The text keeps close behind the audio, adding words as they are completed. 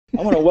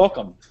I want to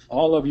welcome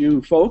all of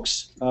you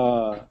folks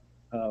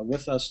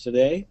with us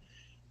today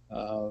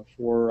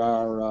for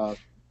our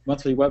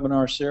monthly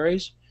webinar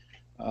series.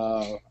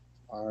 Our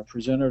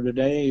presenter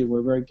today,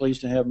 we're very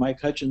pleased to have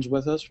Mike Hutjens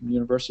with us from the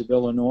University of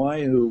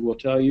Illinois, who will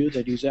tell you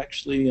that he's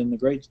actually in the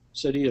great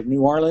city of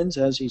New Orleans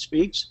as he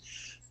speaks.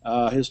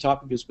 His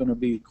topic is going to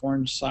be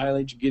corn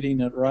silage,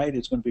 getting it right.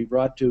 It's going to be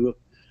brought to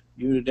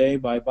you today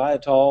by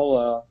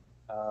Biotal,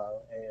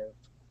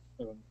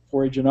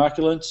 Forage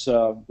Inoculants,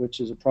 which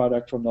is a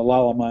product from the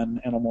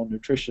Dairyman animal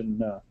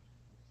nutrition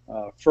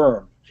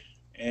firm.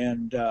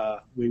 And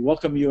we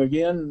welcome you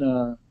again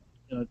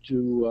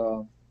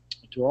to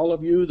all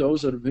of you,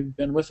 those that have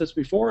been with us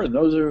before, and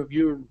those of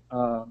you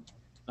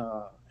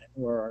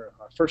who are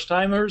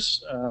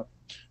first-timers.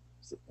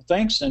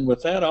 Thanks, and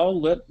with that,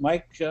 I'll let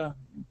Mike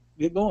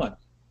get going.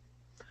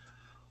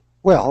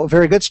 Well,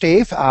 very good,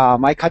 Steve.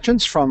 Mike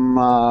Hutjens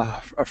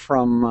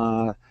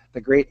from the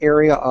great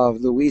area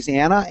of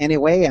Louisiana,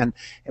 anyway, and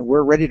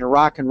we're ready to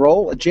rock and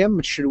roll. Jim,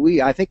 should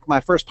we? I think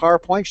my first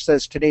PowerPoint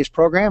says today's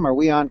program. Are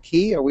we on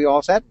key? Are we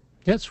all set?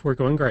 Yes, we're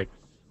going great.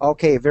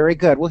 Okay, very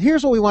good. Well,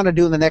 here's what we want to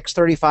do in the next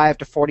 35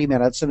 to 40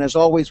 minutes, and as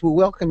always, we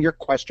welcome your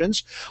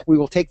questions. We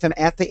will take them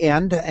at the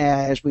end,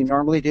 as we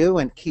normally do,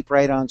 and keep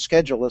right on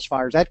schedule as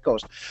far as that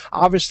goes.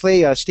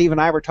 Obviously, Steve and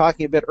I were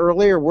talking a bit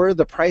earlier where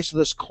the price of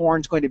this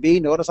corn is going to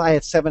be. Notice I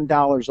had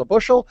 $7 a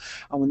bushel.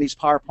 When these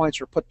PowerPoints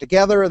were put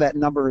together, that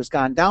number has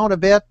gone down a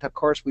bit. Of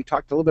course, we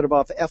talked a little bit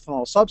about the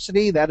ethanol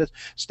subsidy. That is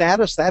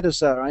status. That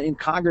is in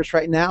Congress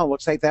right now. It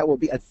looks like that will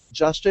be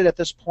adjusted at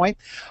this point.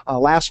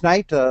 Last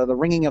night, the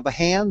wringing of the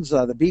hands,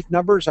 the beef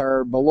numbers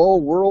are below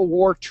World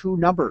War II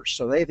numbers.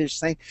 So they just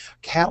think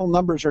cattle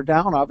numbers are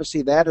down.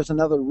 Obviously, that is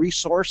another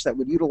resource that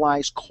would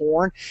utilize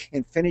corn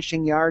in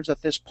finishing yards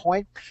at this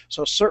point.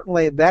 So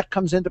certainly that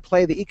comes into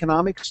play, the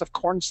economics of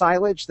corn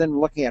silage. Then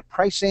we're looking at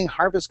pricing,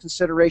 harvest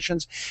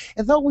considerations.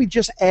 And though we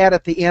just add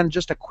at the end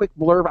just a quick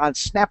blurb on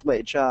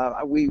snaplage,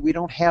 we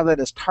don't have that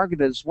as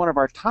targeted as one of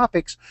our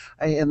topics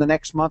in the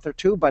next month or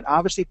two, but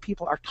obviously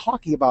people are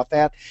talking about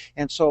that.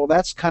 And so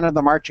that's kind of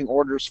the marching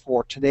orders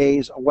for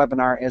today's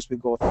webinar as we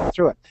go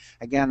through it.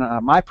 Again,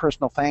 my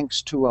personal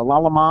thanks to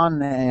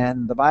Lalaman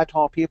and the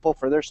Biotal people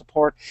for their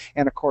support,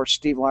 and of course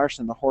Steve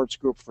Larson, the Hoard's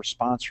group, for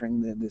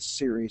sponsoring this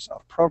series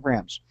of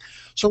programs.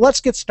 So let's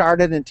get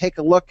started and take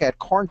a look at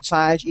corn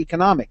silage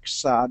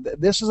economics.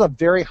 This is a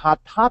very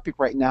hot topic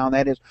right now, and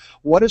that is,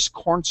 what is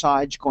corn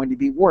silage going to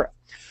be worth?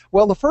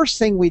 Well, the first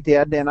thing we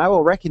did, and I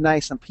will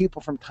recognize some people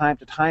from time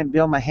to time,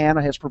 Bill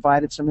Mahana has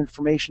provided some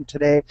information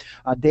today,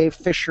 Dave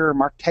Fisher,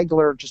 Mark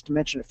Tegler, just to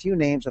mention a few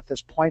names at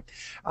this point.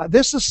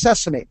 This is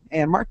Sesame,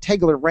 and Mark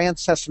Tegler ran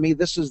Sesame.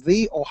 This is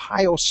the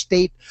Ohio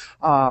State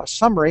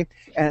summary,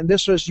 and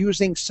this was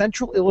using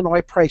Central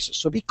Illinois prices.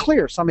 So be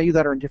clear, some of you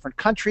that are in different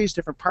countries,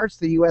 different parts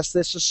of the U.S.,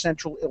 this is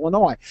Central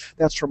Illinois.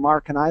 That's where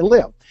Mark and I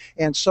live.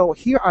 And so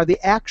here are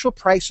the actual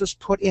prices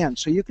put in.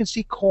 So you can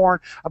see corn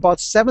about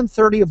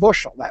 $7.30 a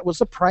bushel. That was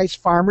the price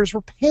farmers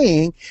were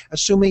paying,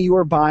 assuming you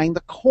were buying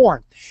the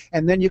corn.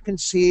 And then you can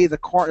see the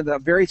corn, the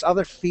various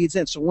other feeds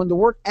in. So when the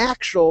word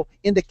actual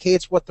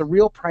indicates what the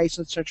real price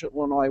in Central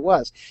Illinois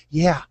was,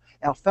 yeah,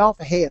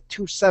 alfalfa hay at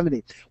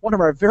 $2.70. One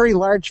of our very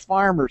large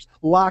farmers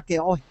locked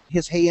all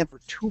his hay in for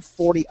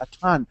 $2.40 a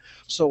ton.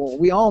 So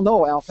we all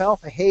know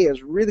alfalfa hay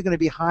is really going to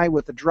be high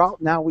with the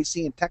drought now we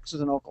see in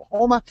Texas and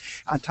Oklahoma.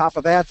 On top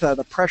of that,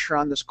 the pressure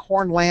on this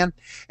corn land.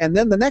 And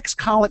then the next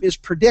column is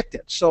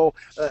predicted. So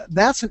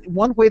that's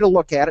one way to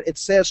look at it. It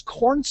says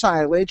corn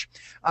silage.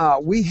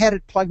 We had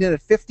it plugged in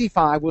at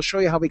 55. We'll show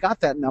you how we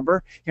got that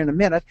number in a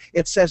minute.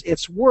 It says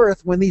it's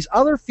worth, when these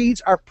other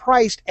feeds are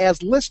priced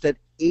as listed,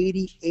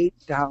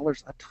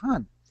 $88 a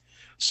ton.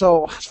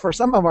 So for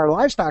some of our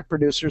livestock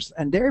producers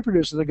and dairy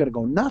producers, they're going to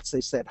go nuts.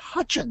 They said,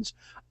 Hutjens,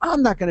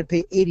 I'm not going to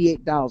pay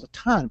 $88 a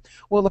ton.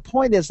 Well, the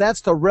point is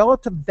that's the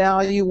relative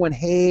value when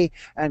hay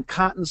and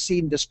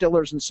cottonseed and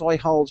distillers and soy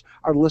hulls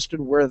are listed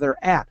where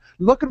they're at.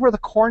 Look at where the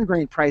corn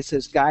grain price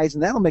is, guys,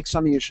 and that'll make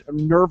some of you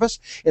nervous.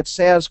 It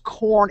says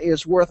corn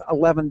is worth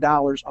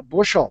 $11 a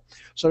bushel.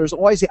 So there's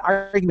always the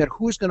argument,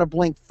 who's going to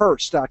blink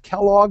first?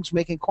 Kellogg's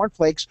making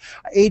cornflakes,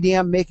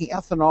 ADM making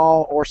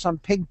ethanol, or some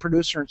pig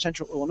producer in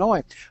Central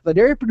Illinois. The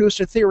dairy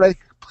producer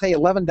theoretically pay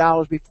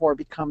 $11 before it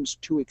becomes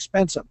too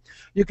expensive.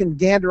 You can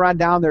gander on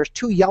down. There's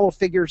two yellow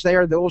figures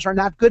there. Those are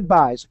not good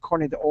buys,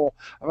 according to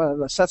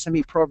the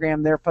Sesame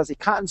program there. Fuzzy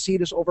cottonseed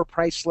is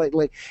overpriced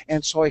slightly,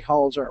 and soy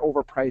hulls are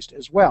overpriced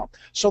as well.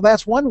 So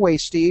that's one way,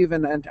 Steve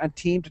and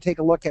team, to take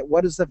a look at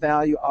what is the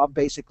value of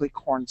basically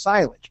corn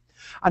silage.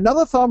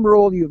 Another thumb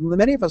rule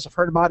many of us have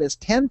heard about is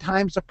 10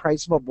 times the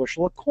price of a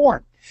bushel of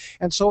corn.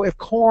 And so if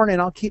corn,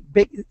 and I'll keep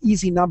big,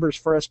 easy numbers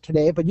for us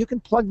today, but you can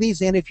plug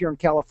these in if you're in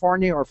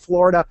California or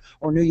Florida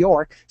or New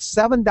York,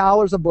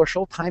 $7 a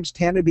bushel times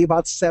 10 would be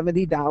about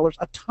 $70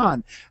 a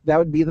ton. That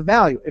would be the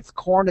value. If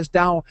corn is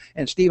down,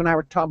 and Steve and I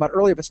were talking about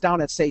earlier, if it's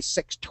down at, say,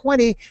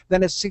 $6.20,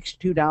 then it's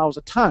 $62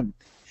 a ton.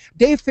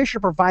 Dave Fisher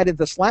provided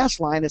this last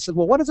line. It said,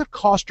 well, what does it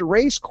cost to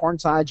raise corn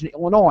silage in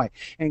Illinois,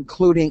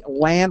 including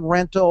land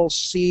rental,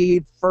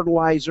 seed,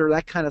 fertilizer,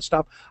 that kind of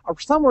stuff,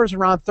 somewhere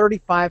around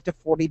 $35 to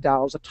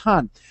 $40 a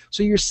ton.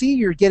 So you see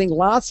you're getting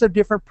lots of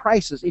different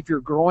prices if you're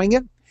growing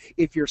it,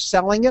 if you're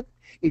selling it,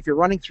 if you're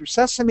running through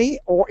Sesame,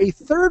 or a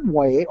third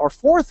way or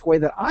fourth way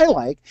that I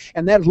like,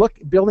 and that's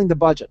building the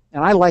budget.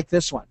 And I like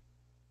this one.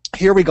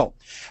 Here we go.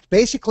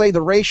 Basically,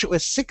 the ratio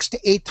is 6 to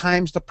 8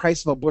 times the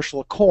price of a bushel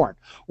of corn.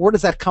 Where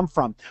does that come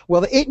from? Well,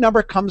 the 8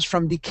 number comes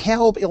from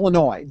DeKalb,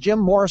 Illinois. Jim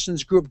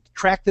Morrison's group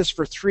tracked this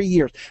for 3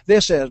 years.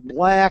 This is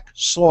black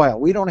soil.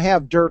 We don't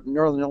have dirt in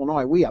northern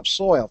Illinois. We have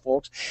soil,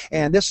 folks.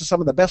 And this is some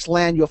of the best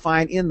land you'll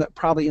find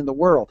probably in the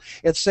world.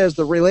 It says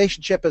the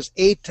relationship is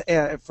 8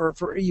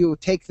 for you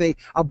take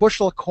a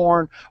bushel of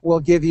corn will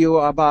give you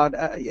about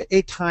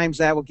 8 times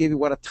that will give you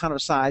what a ton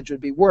of silage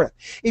would be worth.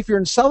 If you're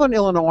in southern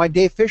Illinois,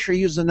 Dave Fisher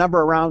uses a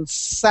number around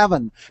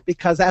 7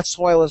 because that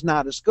soil is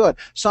not as good.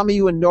 Some of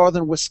you in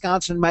northern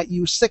Wisconsin might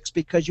use 6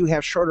 because you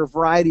have shorter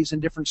varieties in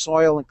different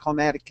soil and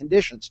climatic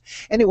conditions.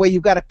 Anyway,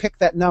 you've got to pick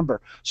that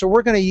number. So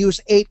we're going to use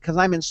 8 because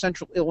I'm in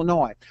central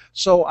Illinois.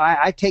 So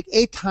I take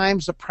 8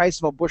 times the price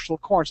of a bushel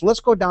of corn. So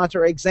let's go down to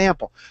our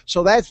example.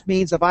 So that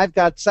means if I've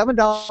got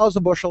 $7 a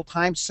bushel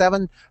times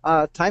 7,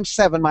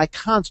 my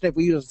constant, if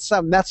we use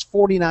 7, that's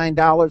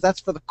 $49. That's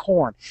for the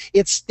corn.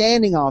 It's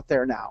standing out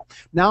there now.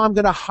 Now I'm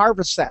going to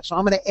harvest that. So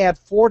I'm going to add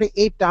 $4 to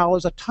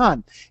 $8 a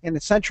ton. And in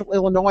central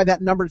Illinois,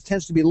 that number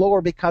tends to be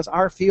lower because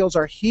our fields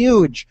are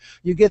huge.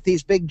 You get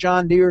these big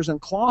John Deeres and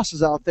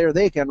Clauses out there,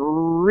 they can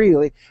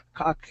really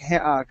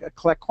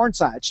collect corn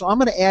silage. So I'm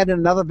going to add in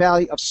another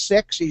value of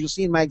 6, as you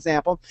see in my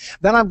example.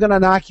 Then I'm going to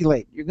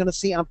inoculate. You're going to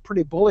see I'm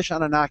pretty bullish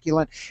on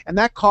inoculant, and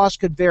that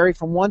cost could vary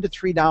from $1 to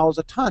 $3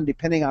 a ton,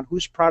 depending on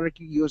whose product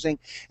you're using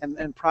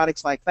and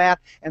products like that.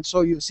 And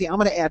so you see I'm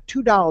going to add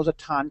 $2 a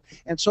ton.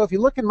 And so if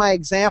you look in my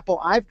example,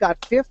 I've got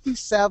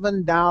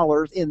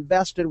 $57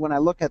 invested when I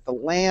look at the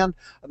land,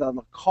 the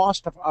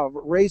cost of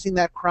raising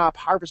that crop,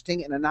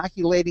 harvesting and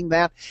inoculating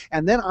that.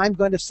 And then I'm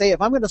going to say,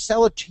 if I'm going to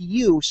sell it to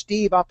you,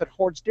 Steve, up at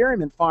Hoard's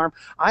Dairyman farm,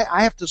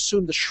 I have to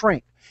assume the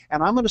shrink.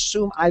 And I'm going to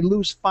assume I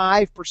lose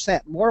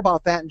 5%. More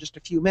about that in just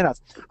a few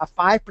minutes. A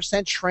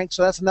 5% shrink,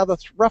 so that's another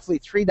roughly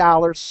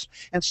 $3.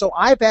 And so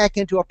I back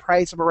into a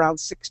price of around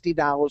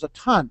 $60 a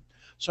ton.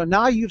 So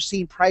now you've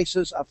seen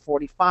prices of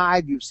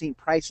 45, you've seen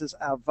prices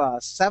of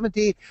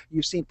 70,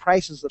 you've seen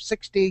prices of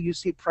 60, you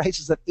see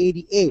prices of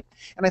 88.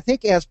 And I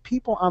think as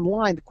people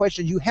online, the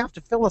question you have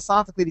to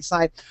philosophically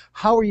decide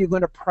how are you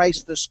going to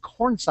price this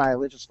corn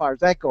silage as far as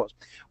that goes.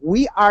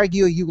 We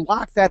argue you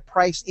lock that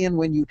price in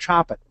when you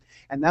chop it.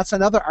 And that's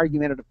another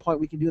argumentative point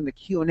we can do in the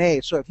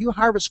Q&A. So if you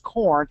harvest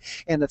corn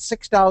and it's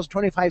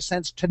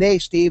 $6.25 today,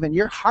 Steve, and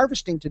you're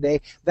harvesting today,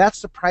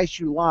 that's the price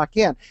you lock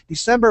in.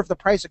 December, if the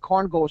price of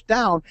corn goes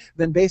down,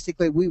 then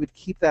basically we would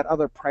keep that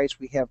other price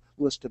we have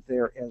listed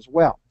there as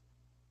well.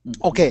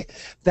 Okay,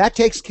 that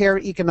takes care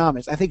of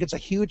economics. I think it's a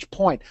huge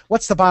point.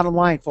 What's the bottom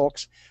line,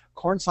 folks?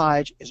 Corn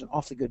silage is an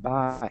awfully good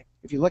buy.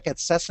 If you look at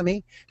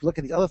sesame, if you look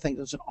at the other things,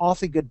 it's an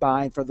awfully good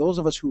buy. And for those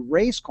of us who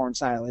raise corn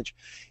silage,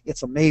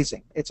 it's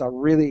amazing. It's a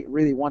really,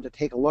 really one to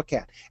take a look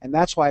at. And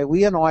that's why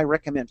we and I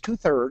recommend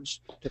 2/3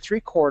 to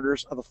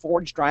 3/4 of the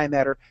forage dry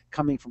matter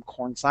coming from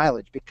corn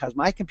silage, because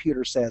my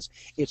computer says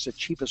it's the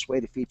cheapest way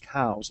to feed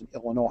cows in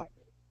Illinois.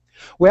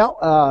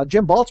 Well,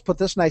 Jim Baltz put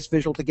this nice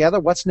visual together.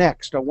 What's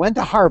next? When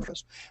to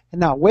harvest? And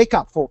now, wake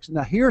up, folks.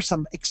 Now, here are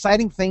some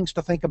exciting things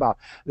to think about.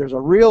 There's a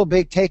real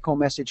big take-home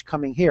message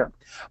coming here.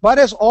 But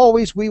as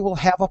always, we will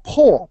have a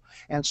poll.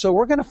 And so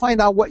we're going to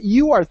find out what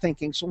you are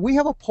thinking. So we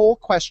have a poll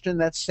question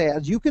that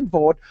says you can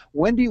vote,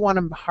 when do you want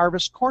to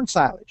harvest corn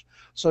silage?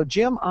 So,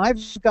 Jim, I've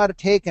got to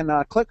take and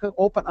click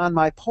open on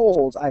my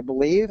polls, I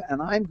believe,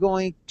 and I'm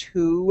going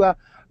to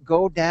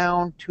go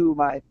down to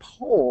my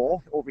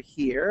poll over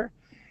here.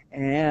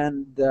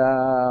 And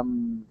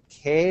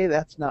okay,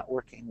 that's not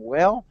working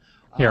well.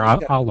 Here,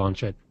 I'll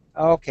launch it.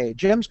 Okay,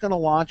 Jim's going to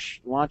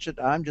launch it.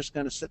 I'm just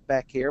going to sit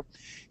back here.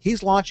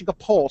 He's launching a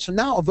poll. So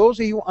now those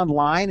of you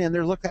online, and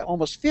there's look at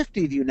almost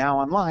 50 of you now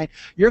online,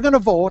 you're going to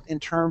vote in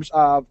terms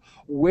of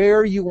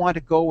where you want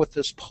to go with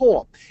this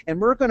poll.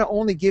 And we're going to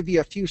only give you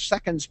a few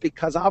seconds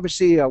because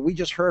obviously we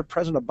just heard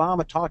President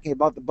Obama talking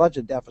about the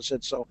budget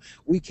deficit, so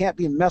we can't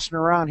be messing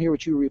around here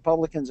with you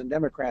Republicans and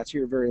Democrats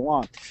here very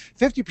long.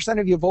 50%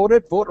 of you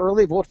voted. Vote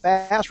early, vote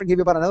fast. We'll give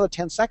you about another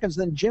 10 seconds.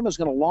 Then Jim is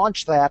going to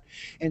launch that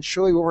and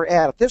show you where we're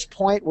at. At this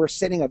point, we're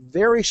sitting a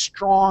very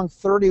strong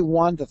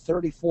 31 to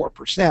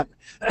 34%.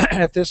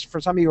 If this,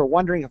 for some of you are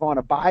wondering if I want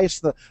to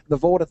bias the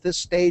vote at this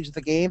stage of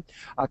the game,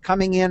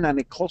 coming in on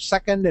a close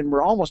second, and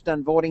we're almost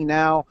done voting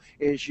now,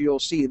 is you'll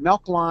see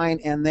milk line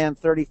and then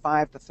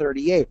 35 to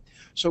 38.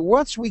 So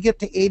once we get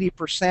to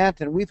 80%,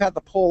 and we've had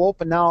the poll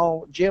open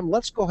now, Jim,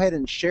 let's go ahead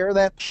and share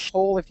that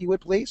poll if you would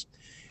please.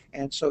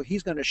 And so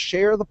he's going to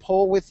share the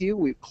poll with you.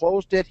 We've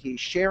closed it. He's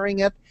sharing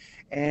it.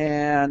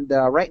 And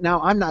right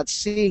now I'm not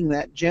seeing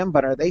that, Jim,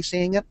 but are they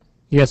seeing it?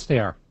 Yes, they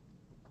are.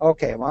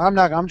 Okay, well,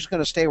 I'm just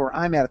going to stay where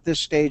I'm at this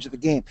stage of the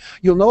game.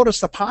 You'll notice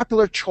the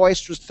popular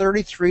choice was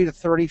 33 to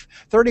 30,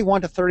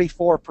 31 to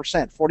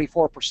 34%.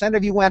 44%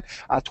 of you went,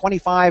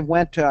 25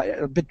 went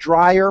a bit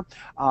drier.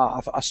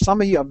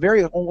 Some of you,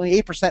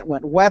 only 8%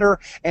 went wetter,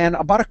 and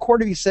about a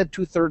quarter of you said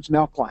 2/3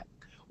 milk line.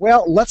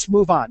 Well, let's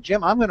move on.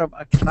 Jim,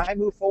 can I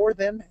move forward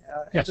then?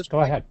 Yes, go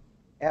ahead.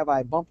 Have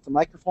I bumped the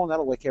microphone?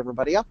 That'll wake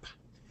everybody up.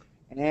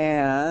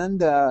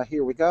 And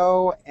here we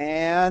go.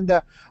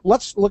 And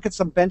let's look at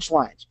some bench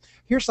lines.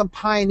 Here's some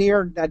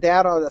pioneer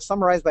data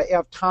summarized by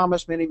Ev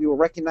Thomas. Many of you will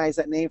recognize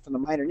that name from the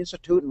Minor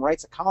Institute, and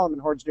writes a column in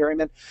Hoard's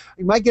Dairyman.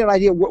 You might get an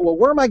idea, well,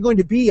 where am I going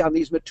to be on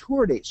these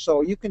maturities?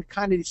 So you can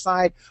kind of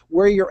decide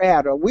where you're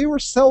at. We were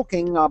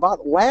silking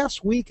about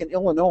last week in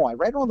Illinois.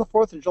 Right around the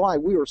 4th of July,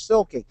 we were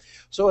silking.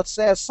 So it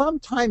says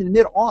sometime in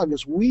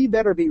mid-August, we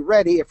better be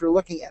ready if you're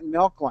looking at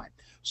milk line.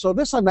 So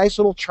this is a nice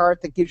little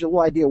chart that gives you a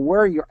little idea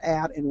where you're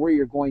at and where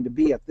you're going to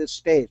be at this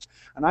stage.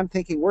 And I'm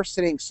thinking we're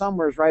sitting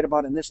somewhere right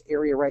about in this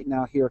area right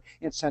now here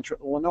in central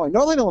Illinois.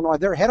 Northern Illinois,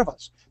 they're ahead of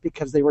us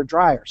because they were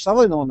drier.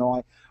 Southern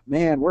Illinois,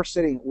 man, we're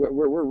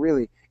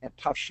really in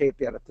tough shape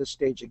yet at this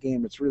stage of the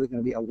game. It's really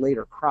going to be a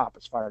later crop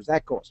as far as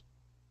that goes.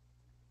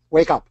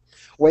 Wake up.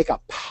 Wake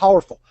up.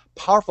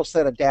 Powerful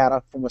set of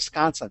data from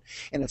Wisconsin.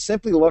 And it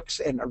simply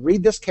looks, and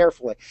read this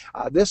carefully,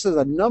 this is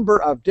a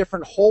number of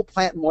different whole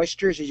plant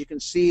moistures, as you can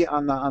see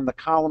on the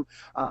column,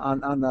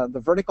 on the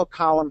vertical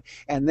column.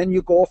 And then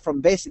you go from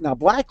basic. Now,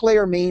 black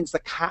layer means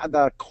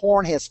the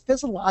corn has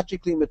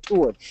physiologically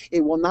matured.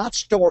 It will not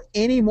store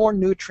any more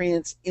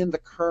nutrients in the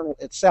kernel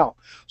itself.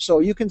 So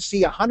you can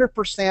see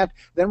 100%.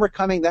 Then we're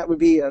coming, that would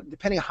be,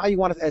 depending on how you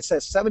want it, it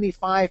says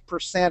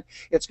 75%.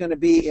 It's going to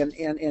be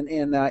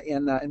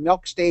in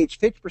milk stage,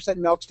 50%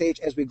 milk stage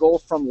as we go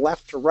from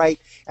left to right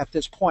at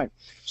this point.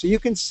 So you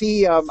can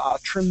see,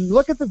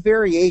 look at the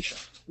variation.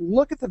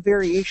 Look at the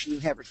variation. You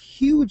have a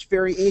huge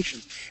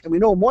variation. And we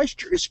know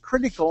moisture is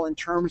critical in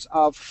terms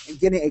of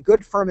getting a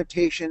good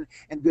fermentation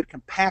and good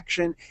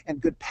compaction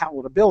and good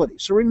palatability.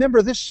 So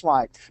remember this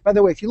slide. By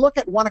the way, if you look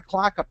at 1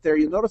 o'clock up there,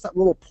 you'll notice that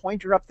little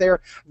pointer up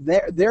there.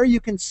 There you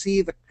can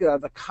see the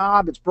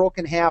cob. It's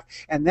broken in half,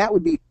 and that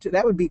would be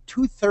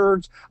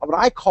 2/3 of what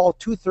I call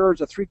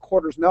 2/3 of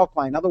 3/4 milk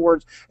line. In other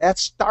words,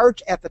 that's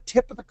starch at the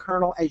tip of the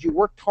kernel. As you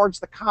work towards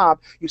the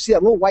cob, you see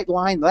that little white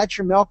line. That's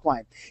your milk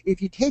line.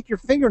 If you take your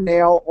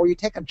fingernail or you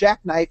take a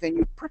jackknife and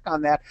you prick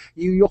on that,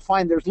 you'll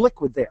find there's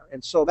liquid there.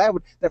 And so that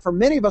for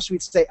many of us,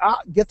 we'd say,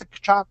 get the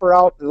chopper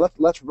out, and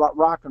let's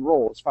rock and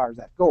roll as far as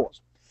that goes.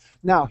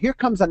 Now, here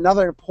comes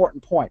another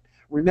important point.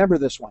 Remember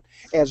this one.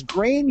 As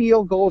grain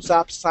yield goes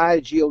up,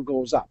 silage yield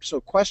goes up.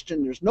 So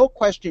there's no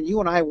question you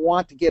and I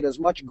want to get as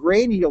much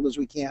grain yield as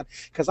we can,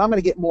 because I'm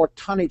going to get more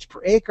tonnage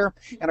per acre.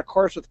 And of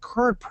course, with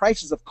current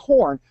prices of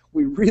corn,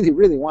 we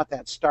really want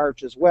that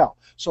starch as well.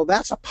 So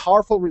that's a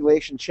powerful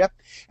relationship.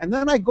 And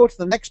then I go to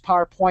the next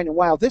PowerPoint, and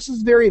while this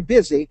is very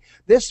busy,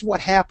 this is what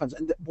happens.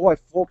 And boy,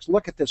 folks,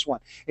 look at this one.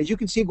 As you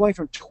can see, going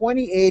from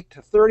 28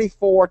 to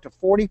 34 to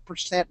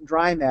 40%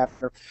 dry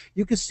matter,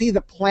 you can see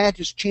the plant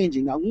is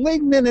changing. Now,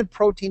 lignin and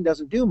protein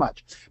doesn't do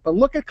much, but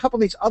look at a couple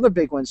of these other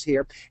big ones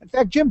here. In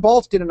fact, Jim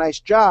Baltz did a nice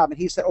job, and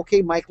he said,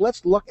 okay, Mike,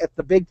 let's look at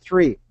the big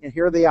three, and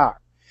here they are.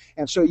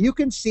 And so you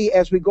can see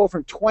as we go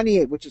from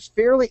 28, which is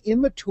fairly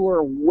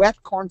immature,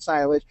 wet corn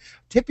silage,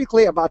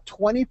 typically about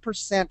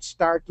 20%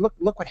 starch. Look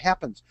what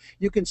happens.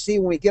 You can see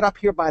when we get up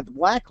here by the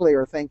black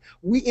layer thing,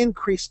 we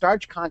increase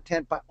starch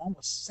content by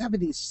almost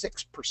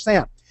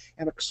 76%.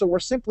 And so we're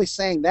simply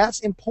saying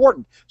that's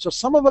important. So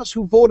some of us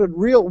who voted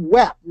real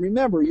wet,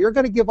 remember, you're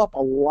going to give up a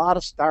lot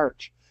of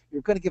starch.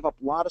 You're going to give up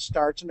a lot of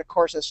starch. And of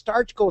course, as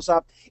starch goes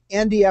up,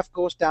 NDF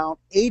goes down,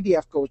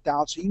 ADF goes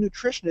down. So you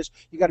nutritionists,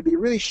 you got to be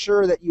really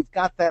sure that you've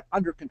got that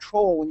under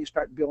control when you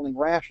start building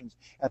rations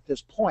at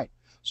this point.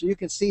 So you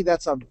can see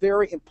that's a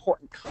very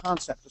important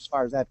concept as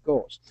far as that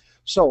goes.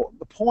 So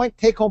the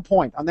take-home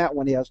point on that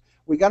one is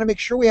we got to make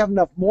sure we have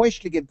enough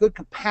moisture to get good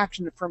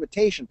compaction and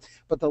fermentation.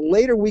 But the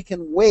later we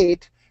can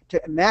wait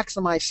to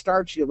maximize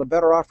starch yield, the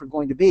better off we're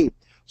going to be.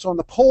 So in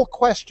the poll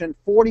question,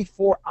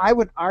 44, I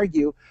would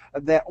argue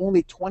that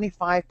only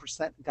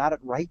 25% got it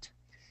right.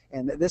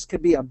 And this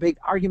could be a big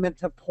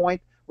argumentative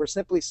point. We're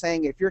simply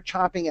saying if you're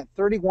chopping at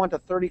 31 to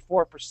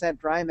 34%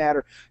 dry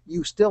matter,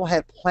 you still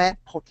have plant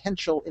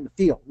potential in the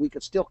field. We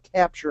could still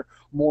capture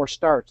more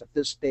starch at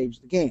this stage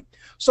of the game.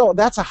 So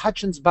that's a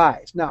Hutjens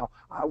bias. Now,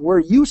 where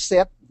you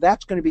sit,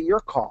 that's going to be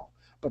your call.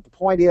 But the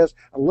point is,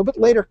 a little bit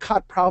later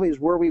cut probably is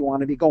where we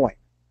want to be going.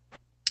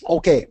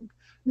 Okay.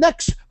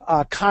 Next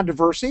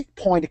controversy,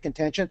 point of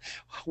contention,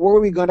 where are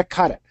we going to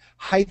cut it?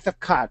 Height of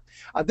cut.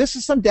 This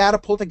is some data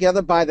pulled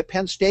together by the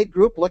Penn State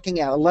group looking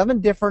at 11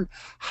 different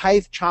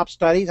height chop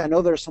studies. I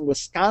know there's some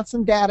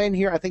Wisconsin data in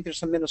here. I think there's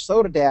some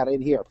Minnesota data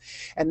in here.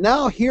 And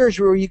now here's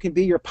where you can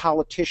be your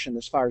politician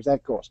as far as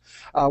that goes.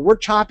 We're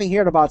chopping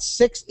here at about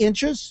 6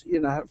 inches. You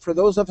know, for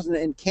those of us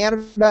in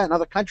Canada and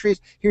other countries,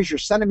 here's your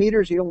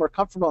centimeters. You're more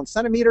comfortable in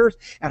centimeters.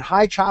 And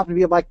high chop would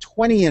be like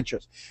 20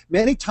 inches.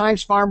 Many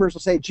times farmers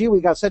will say, gee, we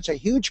got such a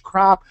huge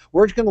crop,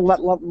 we're just going to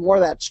let more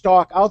of that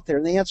stalk out there.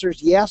 And the answer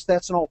is yes,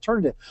 that's an alternative.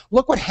 alternative.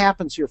 Look what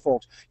happens here,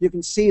 folks. You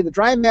can see the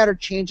dry matter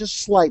changes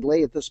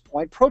slightly at this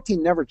point.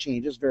 Protein never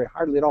changes, very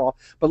hardly at all.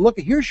 But look,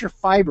 here's your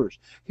fibers.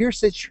 Here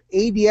sits your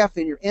ADF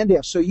and your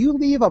NDF. So you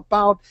leave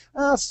about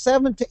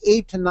 7 to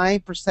 8 to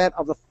 9%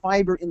 of the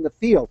fiber in the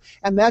field,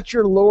 and that's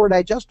your lower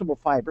digestible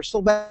fiber.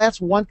 So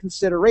that's one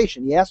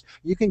consideration. Yes,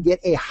 you can get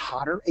a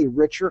hotter, a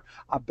richer,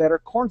 a better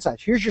corn size.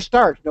 Here's your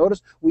starch.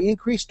 Notice we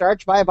increased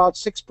starch by about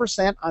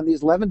 6% on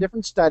these 11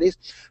 different studies.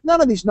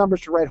 None of these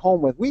numbers to write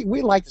home with.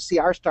 We like to see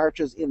our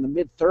starches in the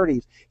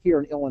mid-30s here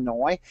in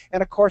Illinois,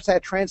 and of course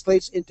that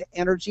translates into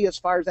energy as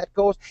far as that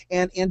goes,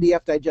 and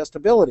NDF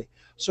digestibility.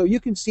 So you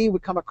can see we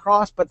come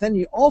across, but then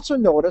you also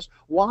notice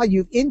while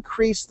you've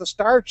increased the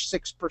starch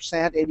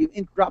 6% and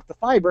you've dropped the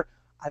fiber,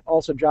 I've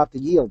also dropped the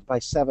yield by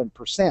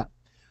 7%.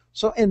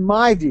 So in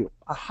my view,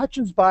 a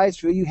Hutjens buys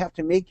view, you have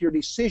to make your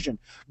decision.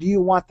 Do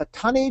you want the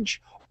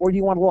tonnage or do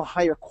you want a little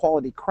higher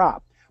quality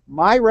crop?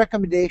 My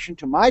recommendation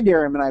to my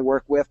dairyman I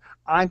work with,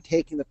 I'm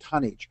taking the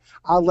tonnage.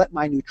 I'll let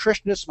my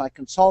nutritionist, my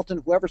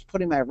consultant, whoever's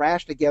putting my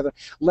rash together,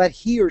 let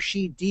he or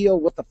she deal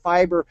with the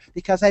fiber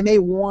because I may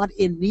want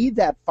and need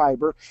that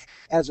fiber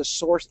as a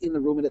source in the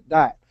ruminant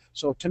diet.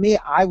 So to me,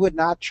 I would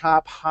not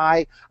chop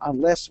high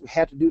unless we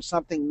had to do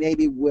something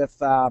maybe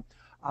with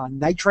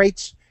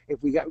nitrates.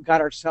 If we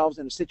got ourselves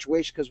in a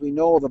situation because we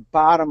know the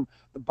bottom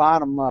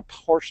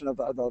portion of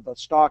the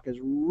stalk is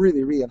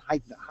really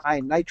high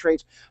in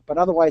nitrates, but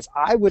otherwise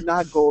I would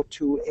not go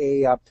to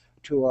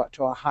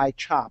a high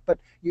chop. But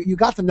you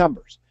got the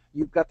numbers.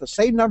 You've got the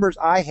same numbers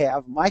I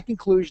have. My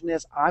conclusion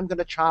is I'm going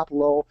to chop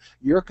low.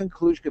 Your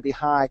conclusion could be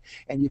high,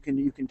 and you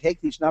can take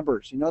these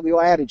numbers. You know the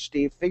old adage,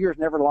 Steve, figures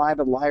never lie,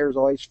 but liars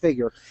always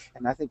figure.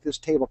 And I think this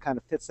table kind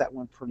of fits that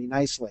one pretty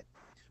nicely.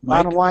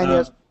 Mike, bottom line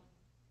is,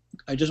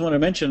 I just want to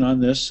mention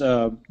on this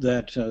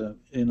that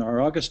in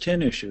our August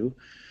 10 issue,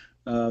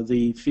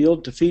 the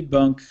field to feed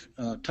bunk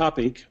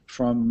topic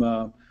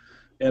from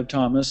Eb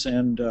Thomas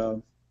and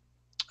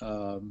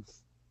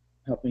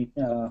help me.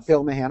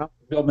 Bill Mahana.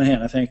 Bill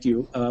Mahana, thank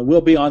you.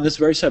 Will be on this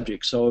very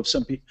subject. So if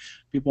some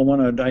people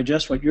want to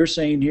digest what you're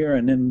saying here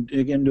and then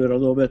dig into it a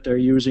little bit, they're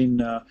using,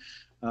 they're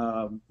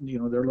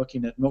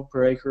looking at milk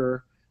per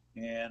acre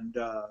and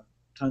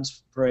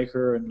tons per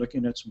acre and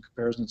looking at some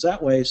comparisons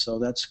that way. So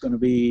that's going to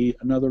be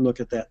another look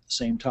at that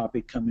same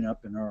topic coming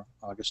up in our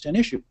August 10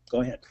 issue.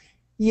 Go ahead.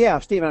 Yeah,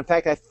 Stephen, in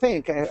fact, I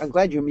think, I'm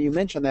glad you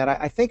mentioned that.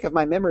 I think if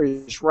my memory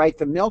is right,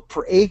 the milk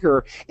per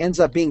acre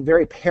ends up being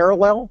very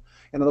parallel.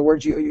 In other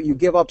words, you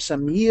give up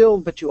some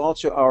yield, but you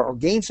also or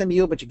gain some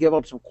yield, but you give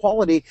up some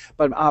quality.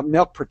 But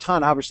milk per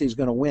ton obviously is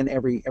going to win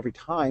every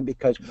time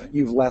because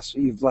you've left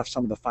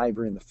some of the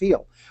fiber in the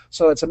field.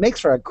 So it makes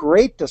for a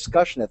great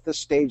discussion at this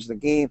stage of the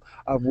game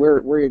of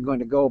where you're going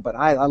to go. But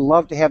I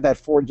love to have that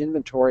forage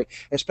inventory,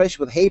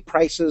 especially with hay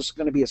prices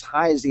going to be as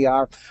high as they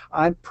are.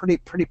 I'm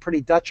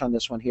pretty Dutch on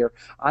this one here.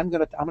 I'm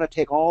gonna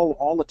take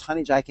all the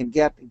tonnage I can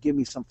get and give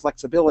me some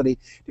flexibility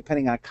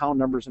depending on cow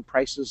numbers and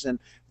prices and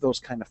those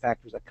kind of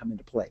factors that come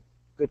into play.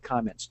 Good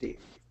comment, Steve.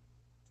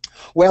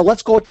 Well,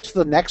 let's go to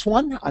the next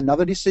one,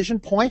 another decision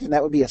point, and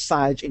that would be a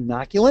silage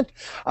inoculant.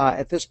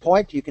 At this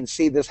point, you can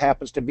see this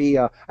happens to be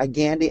a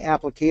Gandy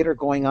applicator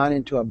going on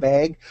into a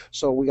bag.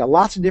 So we got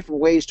lots of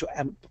different ways to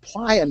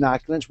apply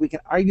inoculants. We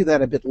can argue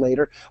that a bit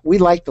later. We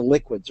like the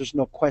liquids. There's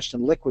no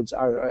question liquids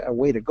are a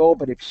way to go,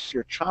 but if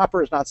your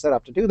chopper is not set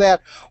up to do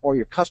that or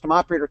your custom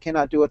operator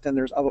cannot do it, then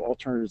there's other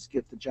alternatives to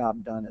get the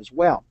job done as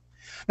well.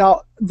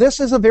 Now, this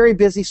is a very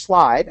busy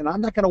slide, and I'm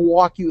not going to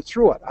walk you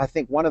through it. I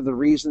think one of the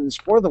reasons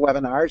for the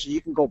webinars is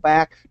you can go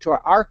back to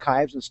our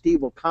archives, and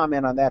Steve will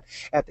comment on that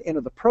at the end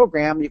of the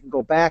program. You can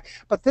go back,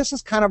 but this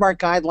is kind of our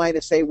guideline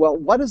to say, well,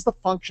 what is the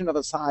function of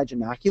a silage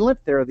inoculant?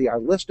 There they are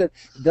listed.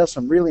 It does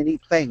some really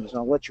neat things, and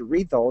I'll let you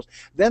read those.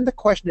 Then the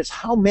question is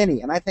how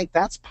many, and I think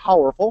that's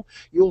powerful.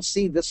 You'll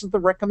see this is the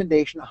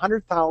recommendation,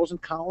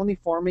 100,000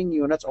 colony-forming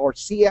units, or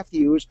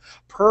CFUs,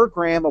 per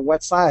gram of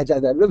wet silage.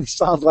 That really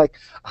sounds like,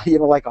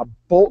 like a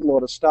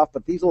boatload of stuff,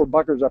 but these little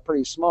buggers are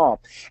pretty small.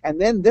 And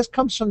then this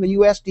comes from the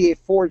USDA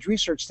Forage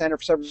Research Center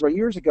several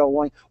years ago,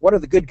 going, what are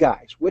the good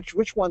guys?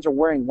 Which ones are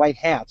wearing white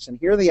hats? And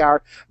here they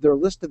are. They're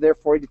listed there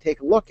for you to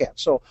take a look at.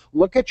 So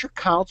look at your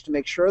counts to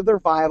make sure they're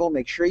viable.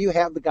 Make sure you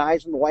have the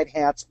guys in the white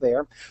hats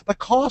there. The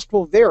cost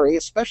will vary,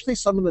 especially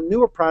some of the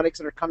newer products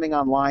that are coming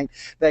online.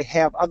 They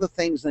have other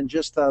things than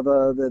just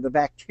the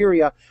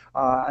bacteria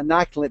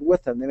inoculant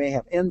with them. They may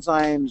have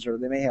enzymes, or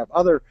they may have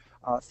other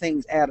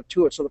things added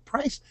to it. So the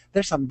price,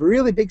 there's some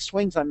really big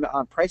swings on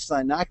prices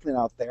on inoculant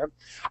out there.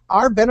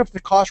 Our benefit to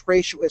cost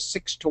ratio is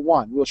 6 to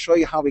 1. We'll show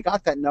you how we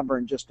got that number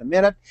in just a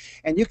minute.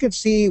 And you can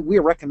see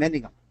we're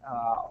recommending them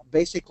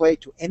basically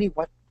to any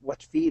wet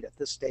feed at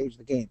this stage of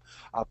the game.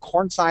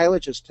 Corn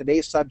silage is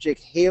today's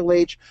subject.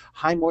 Haylage,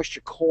 high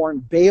moisture corn,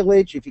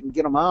 baleage, if you can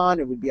get them on,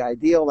 it would be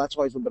ideal. That's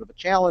always a little bit of a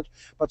challenge,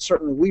 but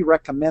certainly we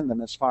recommend them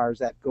as far as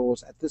that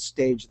goes at this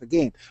stage of the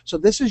game. So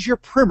this is your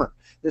primer.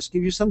 This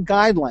gives you some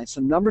guidelines,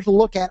 some numbers to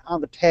look at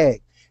on the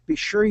tag. be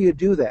sure you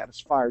do that as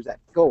far as that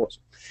goes.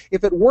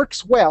 If it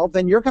works well,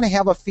 then you're going to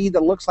have a feed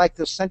that looks like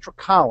this central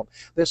column.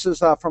 This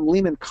is from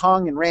Lehman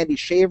Kong and Randy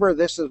Shaver.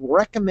 This is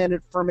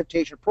recommended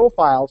fermentation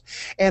profiles,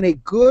 and a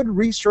good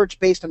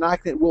research-based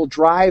inoculant will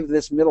drive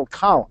this middle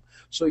column.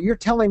 So you're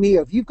telling me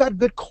if you've got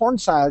good corn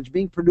silage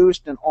being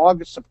produced in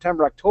August,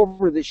 September,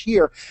 October this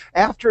year,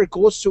 after it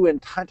goes through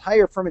an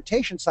entire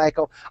fermentation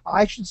cycle,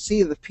 I should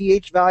see the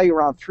pH value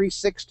around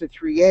 3.6 to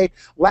 3.8,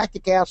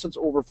 lactic acids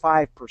over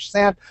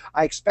 5%.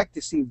 I expect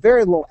to see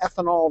very little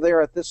ethanol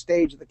there at this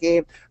stage of the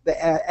game.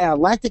 The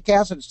lactic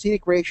acid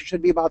acetic ratio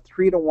should be about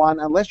 3 to 1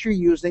 unless you're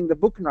using the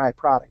Buchenwald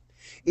product.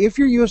 If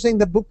you're using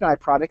the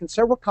Buchenwald product, and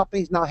several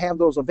companies now have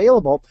those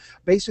available,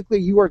 basically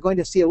you are going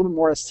to see a little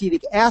more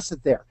acetic acid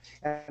there.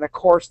 And of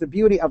course, the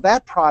beauty of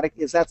that product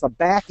is that's a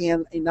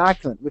back-end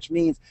inoculant, which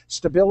means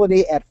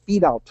stability at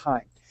feed-out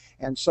time.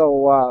 And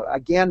so,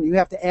 again, you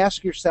have to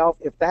ask yourself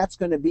if that's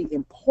going to be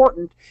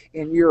important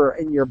in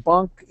your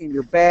bunk, in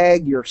your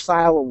bag, your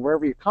silo,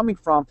 wherever you're coming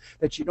from,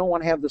 that you don't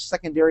want to have the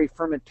secondary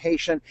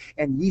fermentation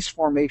and yeast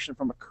formation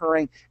from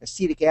occurring.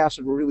 Acetic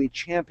acid will really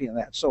champion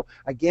that. So,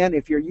 again,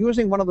 if you're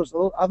using one of those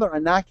other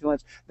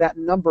inoculants, that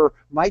number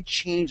might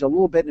change a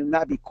little bit and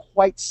not be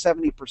quite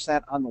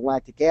 70% on the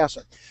lactic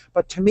acid.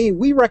 But to me,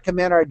 we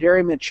recommend our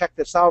dairymen check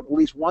this out at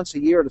least once a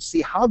year to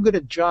see how good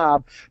a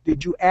job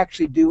did you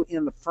actually do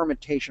in the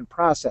fermentation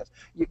process.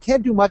 You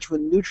can't do much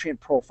with nutrient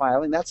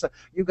profiling.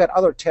 You've got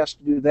other tests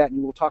to do that,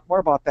 and we'll talk more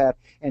about that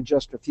in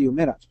just a few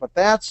minutes. But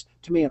that's,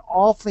 to me, an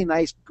awfully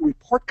nice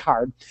report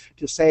card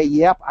to say,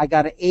 yep, I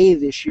got an A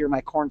this year, my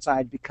corn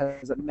silage,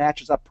 because it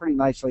matches up pretty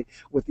nicely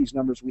with these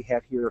numbers we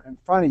have here in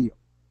front of you.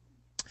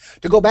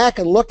 To go back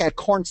and look at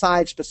corn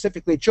silage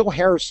specifically, Joe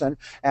Harrison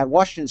at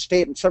Washington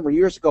State several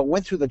years ago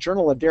went through the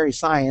Journal of Dairy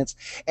Science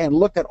and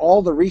looked at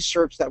all the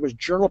research that was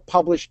journal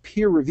published,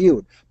 peer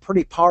reviewed.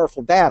 Pretty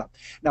powerful data.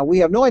 Now, we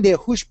have no idea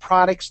whose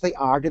products they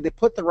are. Did they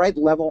put the right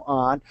level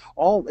on?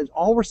 All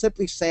we're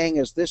simply saying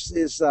is this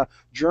is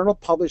journal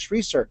published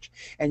research.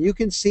 And you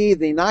can see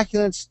the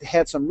inoculants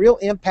had some real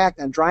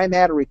impact on dry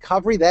matter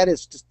recovery. That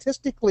is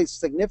statistically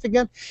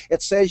significant.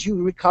 It says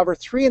you recover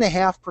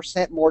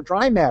 3.5% more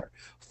dry matter.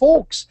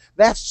 Folks,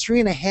 that's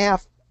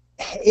 3.5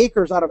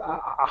 acres out of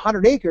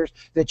 100 acres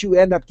that you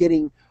end up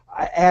getting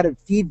added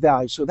feed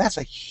value. So that's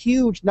a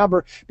huge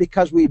number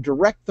because we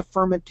direct the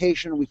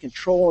fermentation, we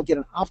control and get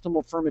an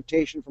optimal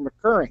fermentation from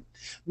occurring.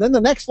 And then the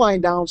next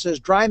line down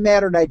says dry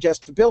matter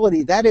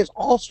digestibility. That is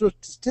also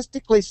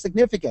statistically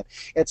significant.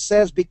 It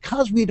says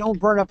because we don't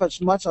burn up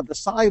as much of the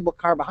soluble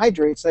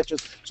carbohydrates, such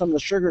as some of the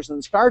sugars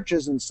and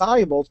starches and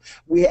solubles,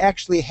 we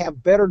actually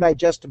have better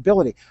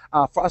digestibility.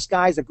 For us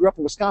guys that grew up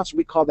in Wisconsin,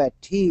 we call that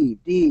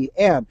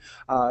TDN.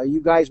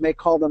 You guys may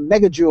call them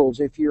megajoules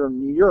if you're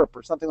in Europe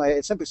or something like that.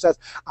 It simply says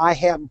I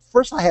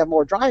have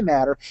more dry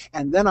matter,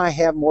 and then I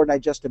have more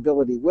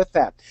digestibility with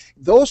that.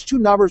 Those two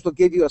numbers will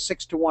give you a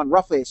 6 to 1,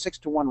 roughly a 6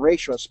 to 1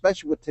 ratio,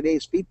 especially with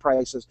today's feed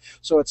prices.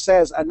 So it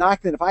says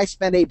inoculant, if I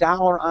spend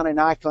 $1 on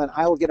inoculant,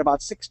 I will get about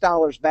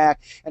 $6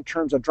 back in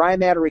terms of dry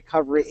matter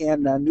recovery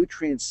and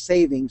nutrient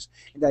savings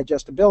and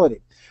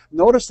digestibility.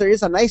 Notice there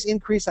is a nice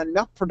increase on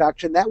milk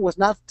production. That was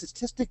not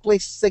statistically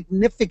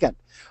significant,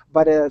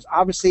 but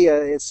obviously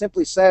it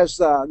simply says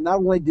not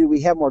only do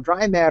we have more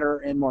dry matter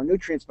and more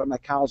nutrients, but my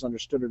cows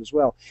understood it as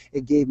well.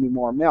 It gave me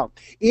more milk.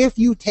 If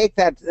you take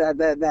that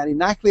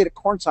inoculated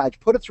corn silage,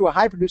 put it through a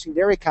high-producing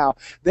dairy cow,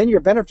 then your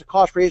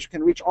benefit-to-cost ratio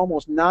can reach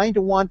almost 9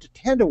 to 1 to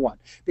 10 to 1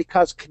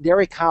 because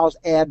dairy cows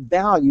add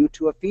value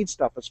to a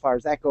feedstuff as far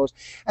as that goes.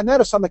 And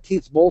that is some of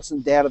Keith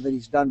Boltz's data that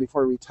he's done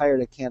before he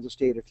retired at Kansas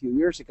State a few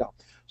years ago.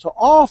 So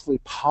awfully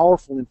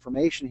powerful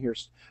information here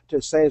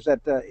to say is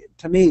that,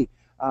 to me,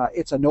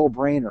 it's a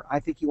no-brainer. I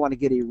think you want to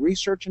get a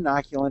research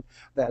inoculant,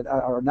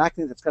 or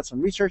inoculant that's got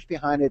some research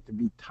behind it to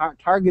be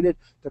targeted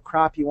the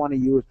crop you want to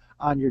use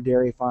on your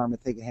dairy farm. I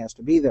think it has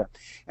to be there.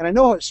 And I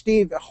know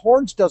Steve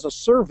Hoard's does a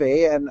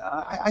survey, and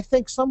I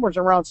think somewhere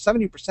around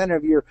 70%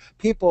 of your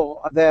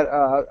people that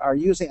are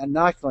using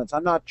inoculants.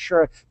 I'm not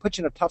sure. Put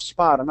you in a tough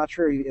spot. I'm not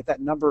sure if that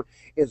number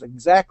is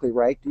exactly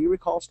right. Do you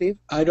recall, Steve?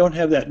 I don't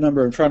have that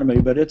number in front of me,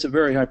 but it's a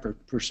very high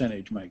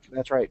percentage, Mike.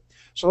 That's right.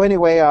 So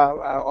anyway,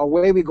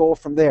 away we go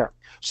from there.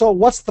 So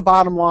what's the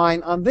bottom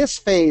line on this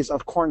phase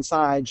of corn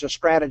silage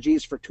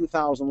strategies for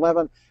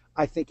 2011?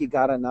 I think you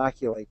got to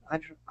inoculate.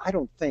 I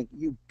don't think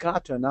you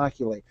got to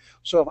inoculate.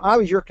 So if I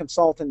was your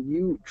consultant,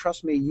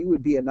 trust me, you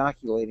would be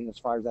inoculating as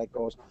far as that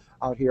goes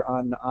out here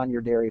on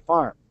your dairy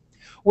farm.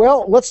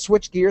 Well, let's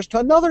switch gears to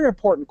another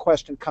important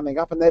question coming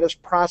up, and that is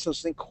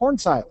processing corn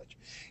silage.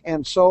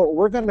 And so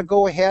we're going to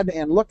go ahead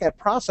and look at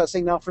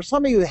processing. Now, for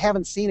some of you who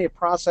haven't seen a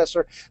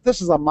processor,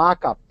 this is a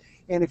mock-up.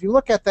 And if you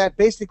look at that,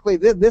 basically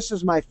this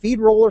is my feed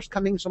rollers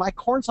coming. So my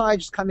corn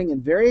silage is coming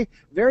in very,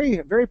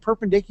 very, very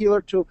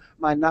perpendicular to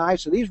my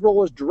knife. So these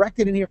rollers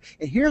directed in here.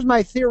 And here's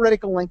my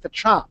theoretical length of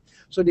chop.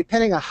 So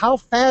depending on how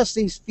fast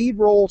these feed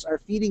rolls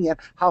are feeding in,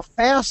 how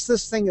fast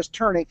this thing is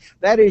turning,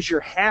 that is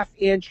your 1/2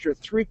 inch, your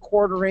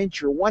 3/4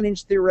 inch, your 1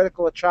 inch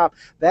theoretical of chop.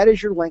 That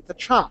is your length of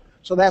chop.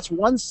 So that's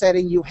one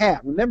setting you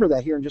have. Remember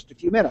that here in just a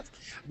few minutes.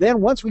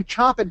 Then once we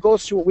chop, it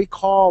goes to what we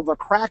call the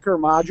cracker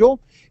module.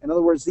 In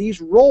other words,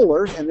 these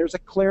rollers, and there's a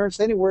clearance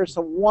anywhere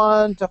from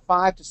 1 to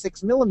 5 to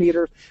 6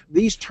 millimeters,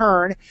 these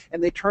turn,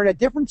 and they turn at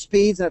different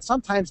speeds and at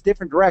sometimes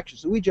different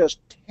directions. So we just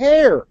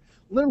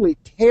literally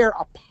tear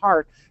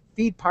apart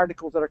feed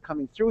particles that are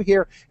coming through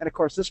here, and of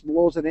course this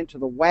blows it into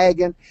the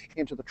wagon,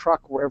 into the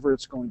truck, wherever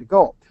it's going to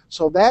go.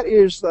 So that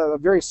is a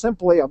very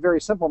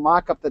simple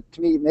mock-up that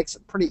to me makes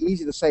it pretty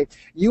easy to say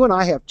you and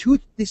I have two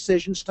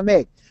decisions to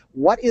make.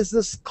 What is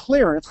this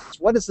clearance?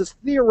 What is this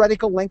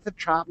theoretical length of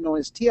chop known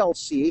as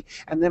TLC?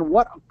 And then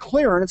what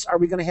clearance are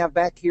we going to have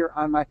back here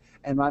on my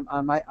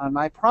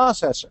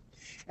processor?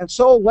 And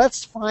so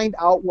let's find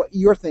out what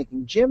you're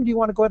thinking. Jim, do you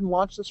want to go ahead and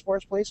launch this for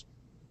us, please?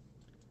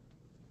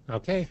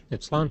 Okay,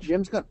 it's launched.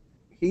 Jim's going.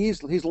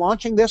 He's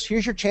launching this.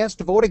 Here's your chance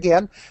to vote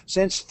again.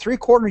 Since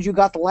 3/4 you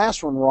got the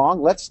last one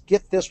wrong, let's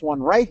get this one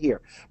right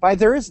here.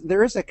 There is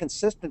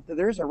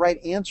a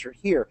right answer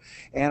here,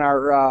 and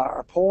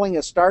our polling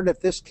has started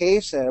at this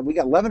case. We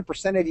got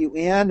 11% of you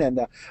in,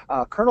 and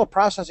kernel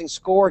processing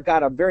score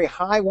got a very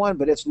high one,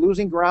 but it's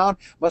losing ground.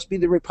 Must be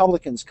the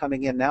Republicans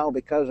coming in now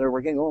because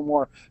we're getting a little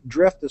more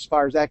drift as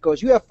far as that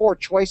goes. You have 4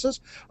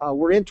 choices.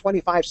 We're in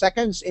 25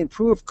 seconds.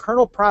 Improve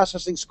kernel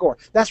processing score.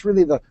 That's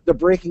really the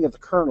breaking of the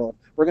kernel.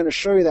 We're going to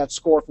show you that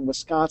score from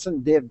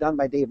Wisconsin, done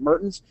by Dave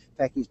Mertens. In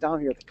fact, he's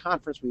down here at the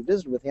conference. We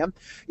visited with him.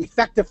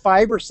 Effective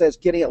fiber says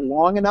getting it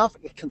long enough,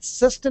 a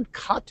consistent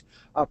cut,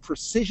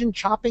 precision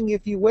chopping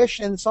if you wish.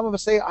 And some of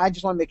us say, I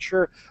just want to make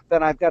sure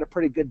that I've got a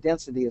pretty good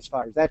density as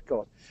far as that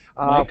goes.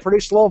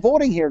 Pretty slow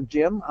voting here,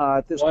 Jim,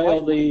 at this point.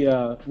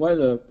 While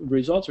the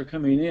results are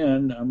coming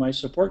in, my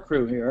support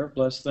crew here,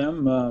 bless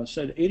them,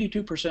 said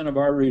 82% of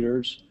our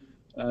readers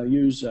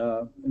use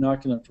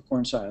inoculant for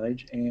corn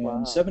silage, and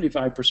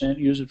 75%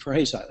 use it for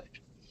hay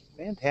silage.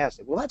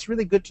 Fantastic. Well, that's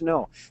really good to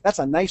know. That's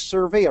a nice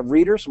survey of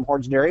readers from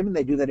Hoard's Dairyman.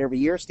 They do that every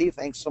year. Steve,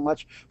 thanks so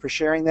much for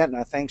sharing that,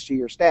 and thanks to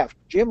your staff.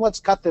 Jim, let's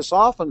cut this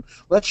off, and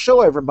let's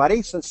show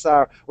everybody, since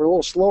we're a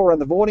little slower on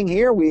the voting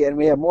here, we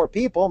have more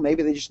people.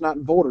 Maybe they're just not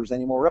voters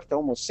anymore. We're up to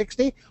almost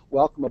 60.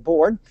 Welcome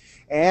aboard.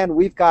 And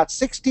we've got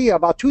 60,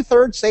 about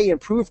 2/3 say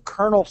improve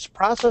kernel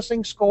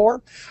processing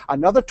score.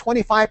 Another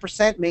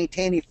 25%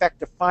 maintain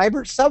effective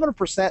fiber.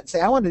 7%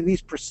 say I want to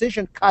use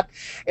precision cut.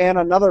 And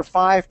another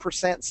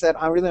 5% said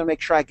I really want to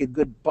make sure I get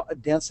good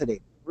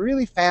density.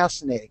 Really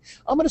fascinating.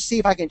 I'm going to see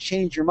if I can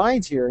change your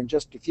minds here in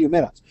just a few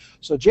minutes.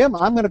 So, Jim,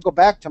 I'm going to go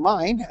back to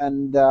mine,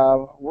 and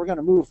we're going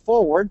to move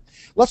forward.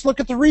 Let's look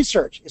at the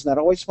research. Isn't that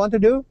always fun to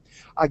do?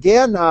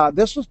 Again,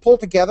 this was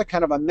pulled together,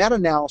 kind of a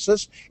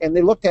meta-analysis, and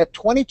they looked at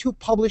 22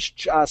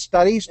 published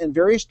studies in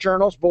various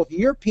journals, both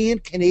European,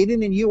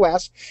 Canadian, and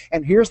U.S.,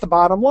 and here's the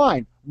bottom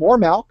line. More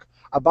milk.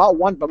 About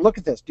one, but look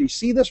at this. Do you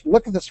see this?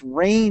 Look at this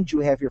range you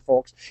have here,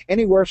 folks.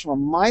 Anywhere from a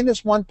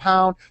 -1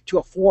 pound to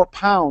a 4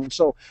 pound.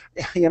 So,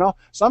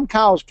 some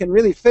cows can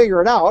really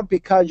figure it out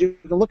because you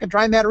can look at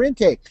dry matter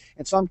intake.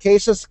 In some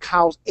cases,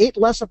 cows ate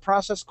less of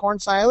processed corn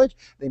silage.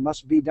 They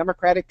must be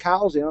Democratic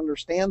cows. They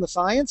understand the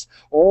science.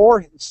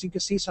 Or you can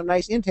see some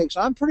nice intake.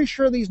 So I'm pretty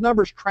sure these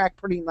numbers track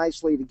pretty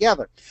nicely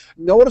together.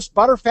 Notice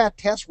butterfat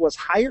test was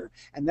higher,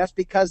 and that's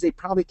because they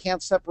probably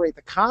can't separate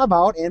the cob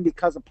out and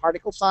because of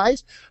particle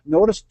size.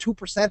 Notice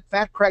 2%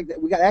 fat crack. That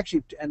we got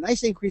actually a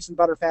nice increase in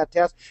butterfat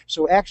test.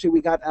 So actually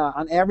we got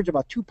on average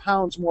about 2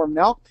 pounds more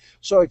milk.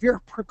 So if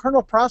your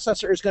kernel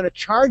processor is going to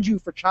charge you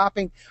for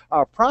chopping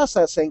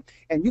processing,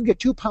 and you get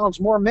 2 pounds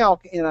more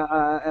milk in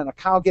a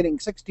cow getting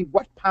 60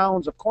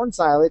 pounds of corn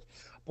silage,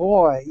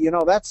 boy,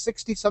 that's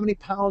 60, 70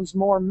 pounds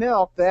more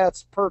milk.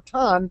 That's per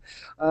ton.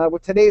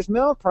 With today's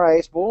milk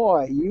price,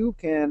 boy,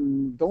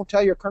 don't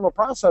tell your kernel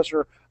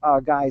processor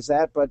guys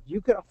that, but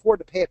you can afford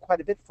to pay quite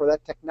a bit for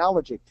that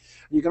technology.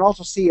 You can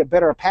also see a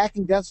better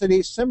packing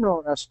density,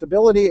 similar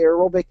stability,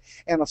 aerobic,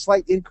 and a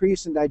slight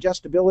increase in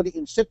digestibility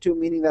in situ,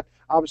 meaning that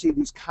obviously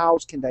these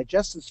cows can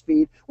digest this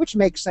feed, which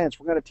makes sense.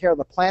 We're going to tear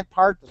the plant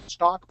part, the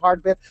stalk part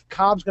of it.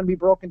 Cob's going to be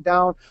broken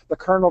down. The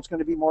kernel's going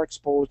to be more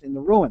exposed in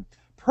the ruin.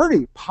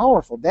 Pretty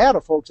powerful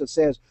data, folks, that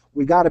says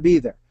we got to be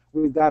there.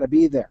 We've got to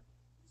be there.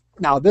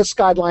 Now, this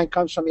guideline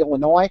comes from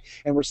Illinois,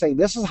 and we're saying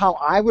this is how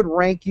I would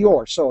rank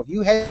yours. So if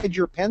you had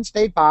your Penn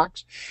State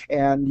box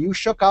and you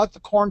shook out the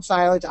corn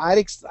silage,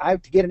 to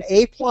get an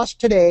A+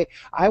 today,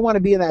 I want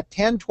to be in that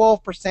 10,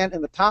 12%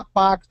 in the top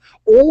box,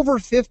 over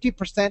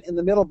 50% in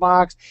the middle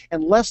box,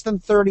 and less than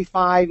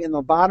 35 in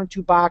the bottom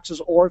 2 boxes,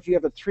 or if you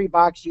have a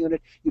 3-box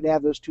unit, you'd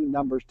have those 2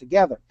 numbers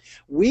together.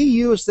 We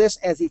use this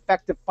as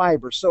effective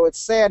fiber. So it's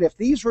said if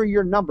these were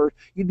your numbers,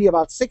 you'd be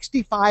about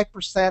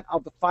 65%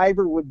 of the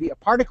fiber would be a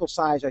particle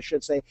size, I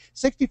should say.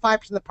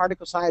 65% of the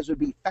particle size would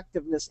be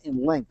effectiveness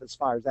in length as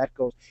far as that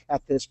goes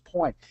at this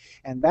point.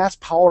 And that's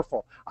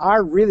powerful.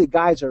 Our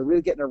guys are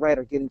really getting it right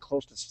are getting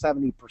close to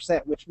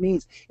 70%, which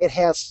means it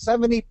has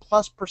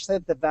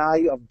 70+% the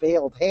value of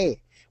baled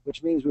hay.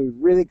 which means we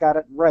really got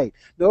it right.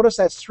 Notice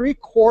that's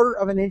 3/4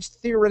 of an inch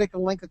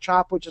theoretical length of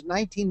chop, which is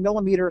 19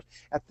 millimeters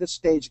at this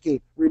stage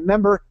gate.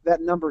 Remember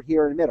that number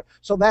here in a minute.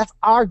 So that's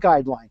our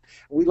guideline.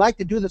 We like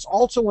to do this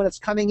also when it's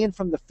coming in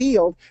from the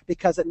field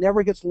because it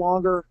never gets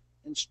longer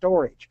in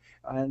storage.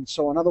 And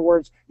so in other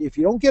words, if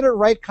you don't get it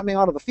right coming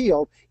out of the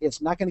field,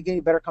 it's not going to get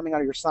any better coming out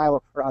of your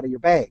silo or out of your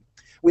bag.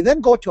 We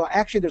then go to,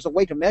 actually there's a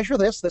way to measure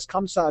this. This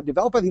comes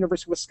developed by the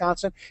University of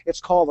Wisconsin.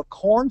 It's called the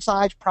Corn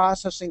Silage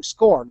Processing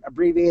Score,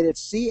 abbreviated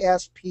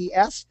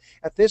CSPS.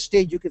 At this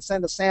stage, you can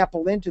send a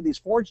sample into these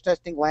forage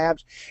testing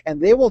labs,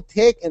 and they will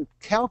take and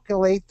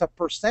calculate the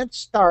percent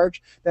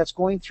starch that's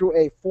going through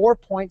a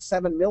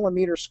 4.7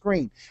 millimeter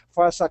screen.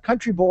 For us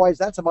country boys,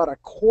 that's about a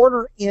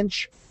 1/4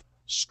 inch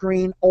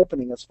screen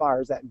opening as far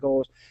as that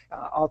goes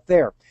out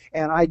there.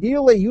 And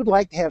ideally, you'd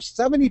like to have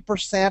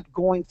 70%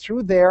 going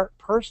through there.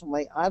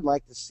 Personally, I'd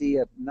like to see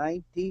it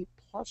 90+%,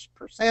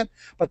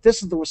 but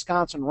this is the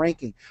Wisconsin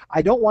ranking.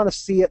 I don't want to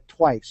see it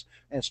twice,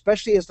 and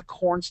especially as the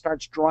corn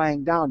starts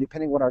drying down,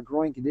 depending what our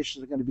growing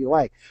conditions are going to be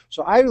like.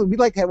 So we'd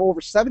like to have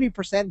over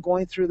 70%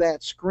 going through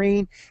that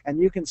screen, and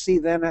you can see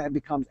then it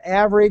becomes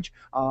average,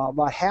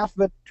 about half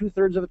of it,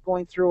 2/3 of it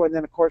going through, and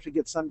then of course we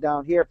get some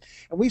down here.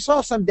 And we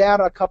saw some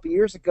data a couple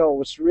years ago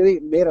which really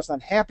made us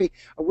unhappy.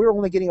 We were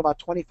only getting about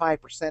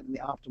 25% in the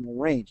optimal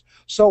range.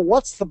 So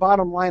what's the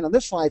bottom line on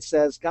this slide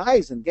says,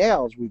 guys and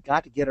gals, we've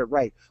got to get it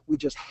right. We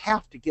just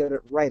have to get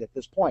it right at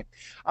this point.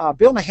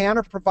 Bill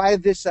Mahanna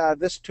provided this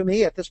to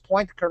me at this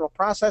point, kernel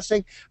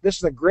processing. This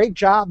is a great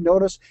job.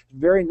 Notice,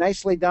 very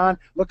nicely done.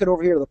 Look at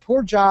over here, the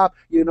poor job.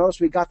 You notice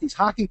we got these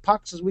hockey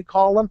pucks, as we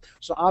call them.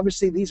 So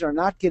obviously these are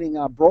not getting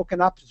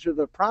broken up through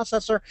the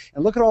processor.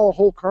 And look at all the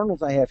whole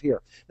kernels I have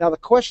here. Now the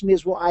question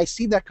is, will I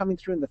see that coming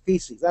through in the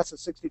feces? That's a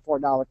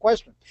 $64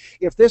 question.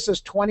 If this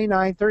is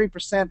 29,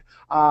 30%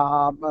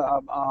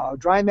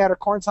 dry matter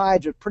corn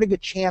silage, a pretty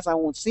good chance I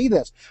won't see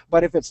this.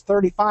 But if it's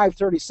 35,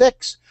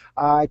 36,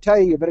 I tell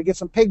you, you better get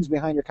some pigs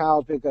behind your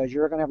cows because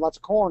you're going to have lots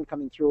of corn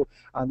coming through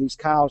on these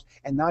cows,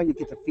 and now you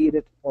get to feed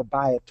it or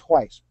buy it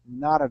twice.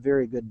 Not a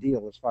very good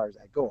deal as far as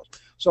that goes.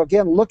 So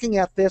again, looking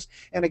at this,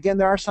 and again,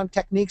 there are some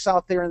techniques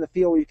out there in the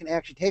field where you can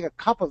actually take a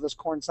cup of this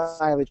corn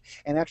silage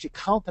and actually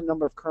count the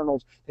number of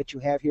kernels that you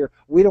have here.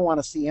 We don't want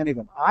to see any of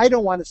them. I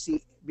don't want to see,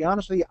 to be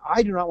honest with you,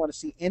 I do not want to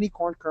see any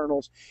corn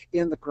kernels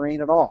in the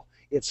grain at all.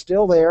 It's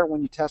still there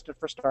when you test it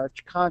for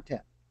starch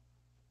content.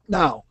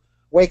 Now,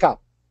 wake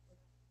up.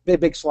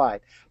 Big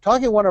slide.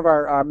 Talking to one of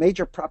our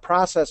major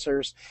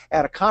processors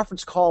at a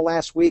conference call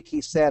last week,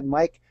 he said,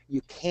 Mike,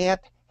 you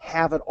can't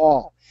have it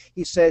all.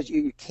 He says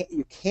you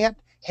can't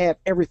have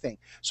everything.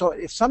 So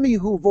if some of you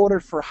who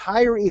voted for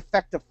higher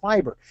effective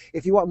fiber,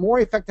 if you want more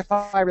effective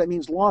fiber, that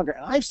means longer.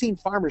 And I've seen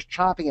farmers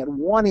chopping at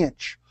 1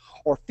 inch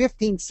or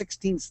 15,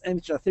 16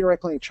 inch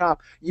theoretically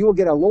chop, you will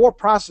get a lower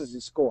processing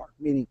score,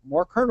 meaning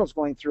more kernels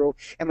going through,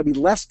 and it'll be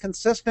less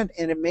consistent,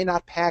 and it may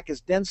not pack as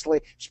densely,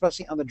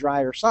 especially on the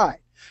drier side.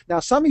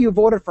 Now, some of you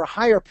voted for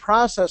higher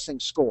processing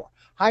score.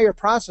 Higher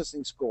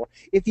processing score.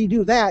 If you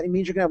do that, it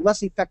means you're going to have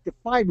less effective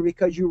fiber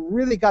because you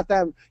really got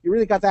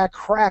that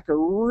cracker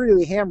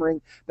really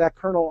hammering that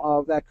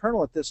kernel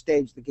at this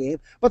stage of the game.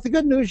 But the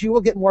good news, you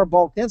will get more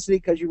bulk density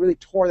because you really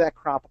tore that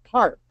crop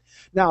apart.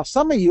 Now,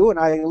 some of you, and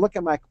I look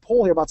at my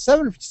poll here, about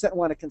 70%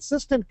 want a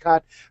consistent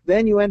cut.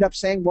 Then you end up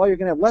saying, well, you're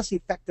going to have less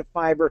effective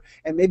fiber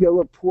and maybe a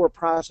little poor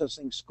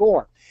processing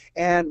score.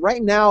 And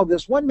right now,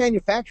 this one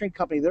manufacturing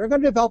company, they're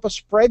going to develop a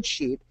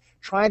spreadsheet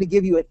trying to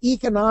give you an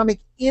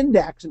economic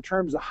index in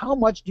terms of how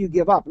much do you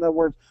give up. In other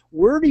words,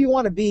 where do you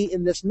want to be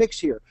in this mix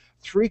here?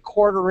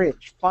 3/4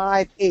 inch,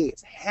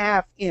 5/8,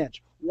 ½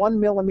 inch, 1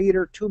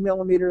 millimeter, 2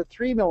 millimeter,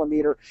 3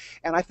 millimeter.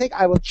 And I think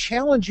I will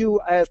challenge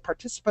you as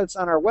participants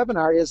on our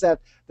webinar is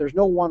that there's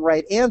no one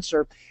right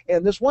answer.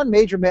 And this one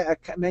major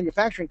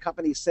manufacturing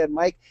company said,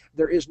 Mike,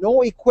 there is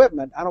no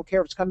equipment, I don't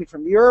care if it's coming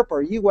from Europe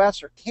or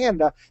US or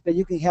Canada, that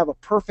you can have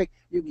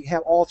you can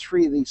have all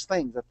three of these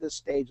things at this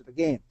stage of the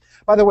game.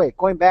 By the way,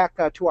 going back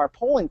to our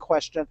polling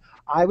question,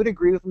 I would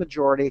agree with the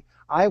majority.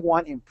 I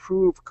want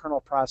improved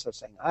kernel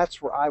processing.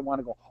 That's where I want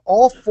to go.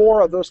 All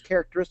four of those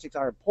characteristics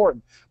are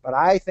important, but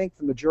I think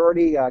the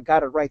majority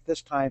got it right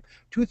this time.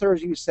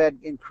 2/3 of you said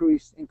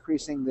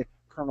increasing the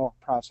kernel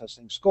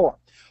processing score.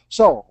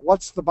 So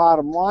what's the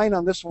bottom line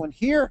on this one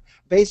here?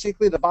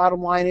 Basically, the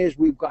bottom line is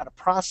we've got to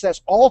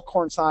process all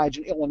corn silage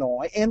in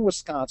Illinois and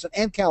Wisconsin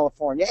and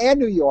California and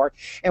New York,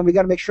 and we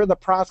got to make sure the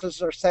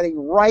processes are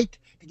setting right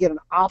to get an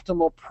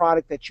optimal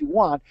product that you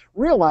want,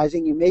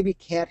 realizing you maybe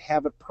can't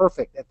have it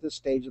perfect at this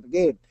stage of the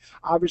game.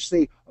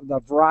 Obviously, the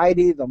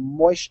variety, the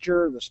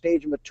moisture, the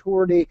stage of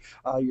maturity,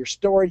 your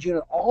storage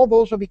unit, all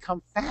those will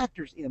become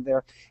factors in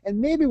there, and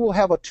maybe we'll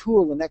have a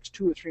tool the next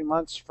 2 or 3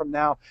 months from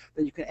now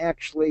that you can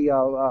actually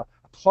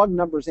plug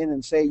numbers in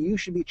and say you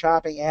should be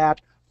chopping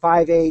at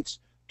 5/8,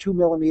 2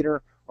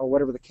 millimeter, or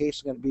whatever the case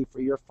is going to be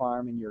for your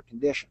farm and your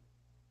condition.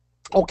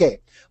 Okay,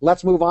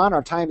 let's move on.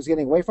 Our time is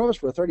getting away from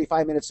us. We're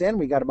 35 minutes in.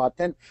 We got about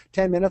 10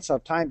 minutes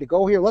of time to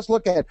go here. Let's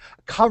look at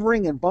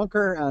covering and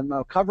bunker and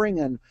covering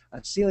and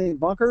sealing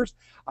bunkers.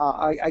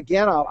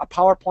 Again, a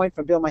PowerPoint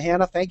from Bill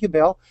Mahana. Thank you,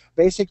 Bill.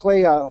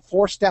 Basically, a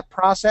 4-step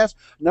process.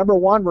 Number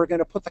one, we're going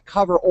to put the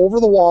cover over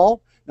the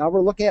wall. Now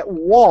we're looking at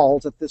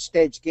walls at this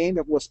stage game.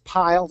 If it was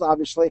piles,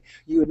 obviously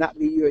you would not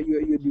be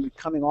you'd be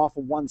coming off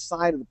of one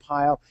side of the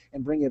pile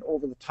and bring it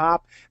over the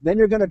top. Then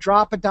you're going to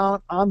drop it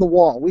down on the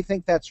wall. We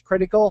think that's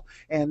critical.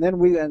 And then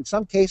in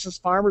some cases,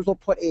 farmers will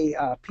put a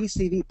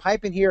PCV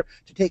pipe in here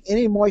to take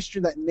any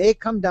moisture that may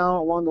come down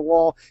along the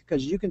wall,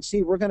 because you can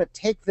see we're going to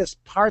take this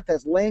part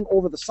that's laying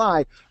over the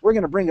side, we're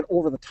going to bring it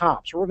over the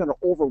top. So we're going to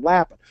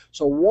overlap it.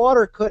 So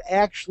water could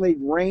actually,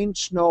 rain,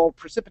 snow,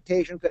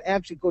 precipitation could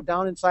actually go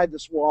down inside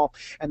this wall.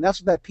 And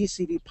that's what that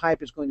PCV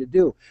pipe is going to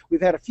do.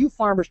 We've had a few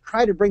farmers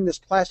try to bring this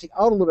plastic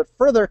out a little bit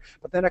further,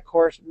 but then, of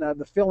course,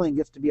 the filling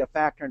gets to be a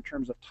factor in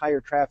terms of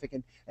tire traffic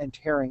and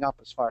tearing up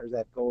as far as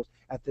that goes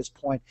at this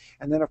point.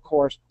 And then, of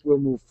course, we'll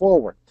move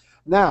forward.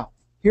 Now,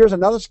 here's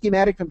another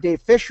schematic from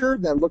Dave Fisher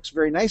that looks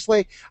very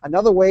nicely.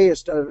 Another way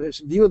is to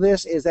view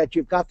this is that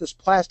you've got this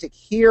plastic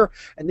here,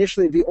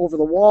 initially to be over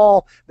the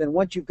wall. Then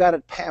once you've got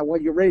it,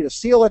 when you're ready to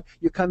seal it,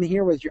 you come in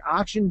here with your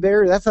oxygen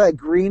barrier. That's what that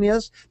green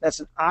is. That's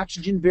an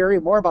oxygen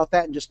barrier. More about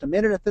that in just a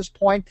minute at this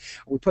point.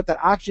 We put that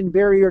oxygen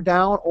barrier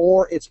down,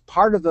 or it's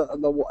part of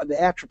the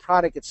actual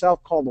product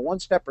itself called the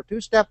 1-step or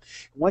 2-step.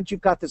 Once you've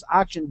got this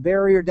oxygen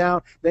barrier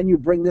down, then you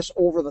bring this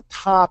over the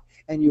top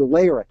and you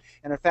layer it.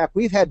 And in fact,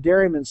 we've had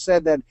dairymen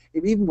said that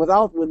even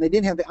when they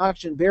didn't have the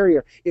oxygen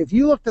barrier, if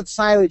you looked at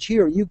silage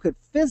here, you could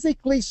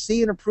physically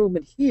see an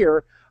improvement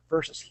here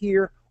versus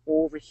here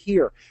over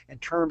here in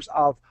terms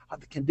of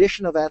the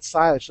condition of that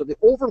silage. So the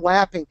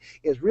overlapping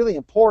is really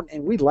important,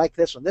 and we like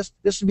this one. This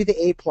would be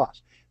the A+.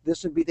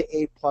 This would be the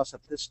A+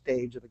 at this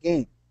stage of the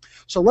game.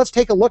 So let's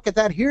take a look at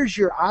that. Here's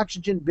your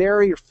oxygen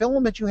barrier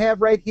filament you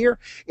have right here.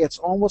 It's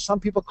almost, some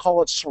people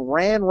call it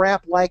saran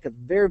wrap-like. It's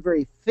very,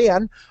 very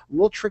thin, a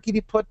little tricky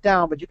to put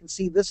down, but you can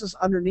see this is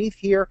underneath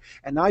here,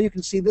 and now you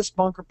can see this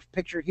bunker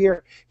picture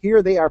here.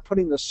 Here they are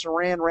putting the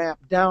saran wrap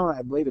down.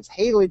 I believe it's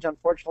haylage,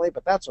 unfortunately,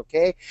 but that's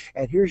okay.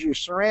 And here's your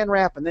saran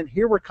wrap, and then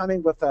here we're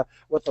coming with the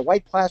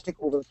white plastic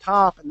over the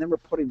top, and then we're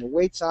putting the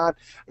weights on.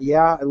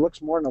 Yeah, it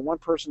looks more than a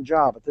one-person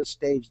job at this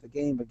stage of the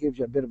game, but gives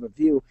you a bit of a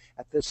view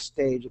at this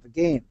stage of the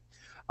game.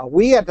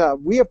 We have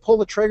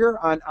pulled the trigger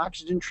on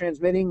oxygen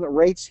transmitting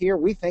rates here.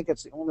 We think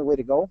it's the only way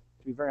to go,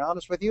 to be very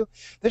honest with you.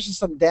 This is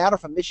some data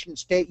from Michigan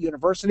State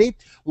University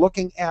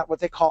looking at what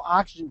they call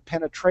oxygen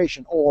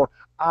penetration, or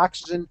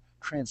oxygen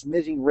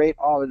transmitting rate,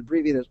 all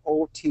abbreviated as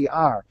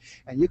OTR.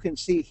 And you can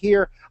see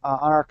here on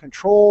our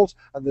controls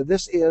that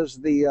this is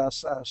the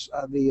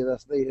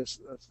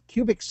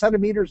cubic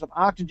centimeters of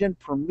oxygen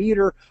per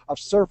meter of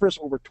surface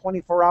over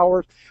 24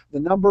 hours.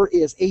 The number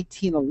is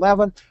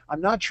 1811.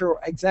 I'm not sure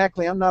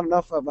exactly. I'm not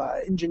enough of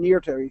an engineer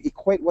to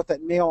equate what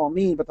that may all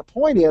mean. But the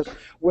point is,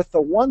 with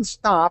the one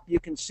stop, you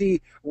can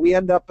see we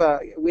end up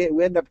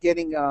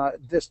getting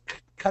this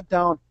cut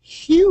down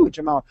huge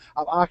amount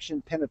of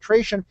oxygen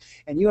penetration.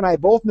 And you and I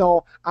both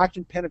know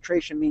oxygen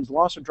penetration means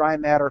loss of dry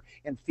matter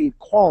and feed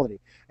quality.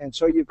 And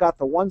so you've got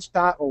the one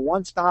stop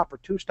or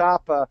two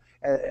stop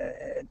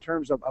in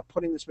terms of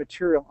putting this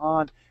material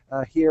on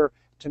here.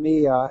 To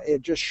me,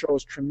 it just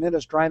shows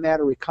tremendous dry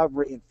matter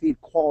recovery and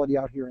feed quality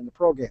out here in the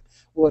program.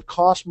 Will it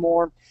cost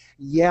more?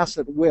 Yes,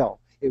 it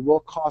will. It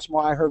will cost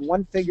more. I heard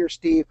one figure,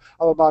 Steve,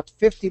 of about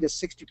 50 to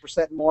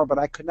 60% more, but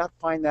I could not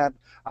find that.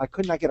 I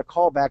could not get a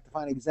call back to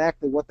find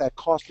exactly what that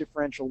cost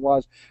differential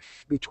was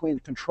between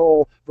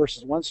control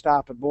versus one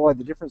stop. But boy,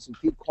 the difference in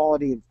feed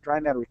quality and dry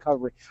matter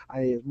recovery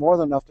is more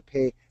than enough to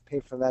pay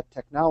for that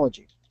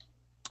technology.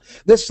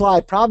 This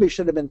slide probably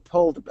should have been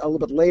pulled a little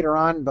bit later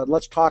on, but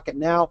let's talk it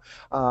now.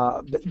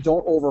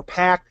 Don't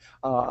overpack.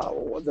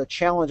 The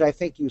challenge I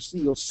think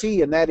you'll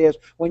see, and that is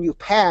when you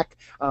pack,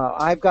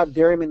 I've got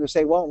dairymen who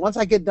say, well, once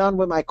I get done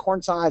with my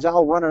corn size,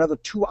 I'll run another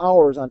 2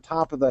 hours on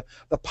top of the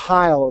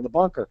pile or the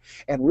bunker.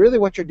 And really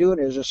what you're doing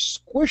is just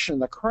squishing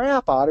the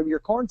crap out of your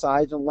corn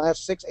size in the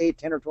last 6, 8,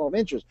 10, or 12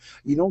 inches.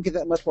 You don't get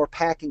that much more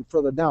packing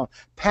further down.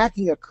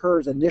 Packing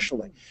occurs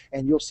initially,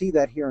 and you'll see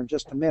that here in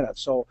just a minute.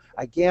 So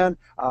again,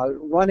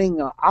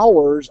 running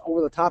hours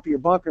over the top of your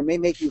bunker may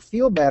make you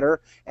feel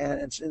better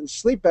and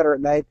sleep better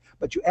at night,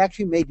 but you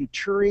actually may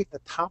deteriorate the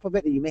top of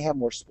it, and you may have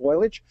more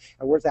spoilage.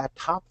 And whereas that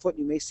top foot,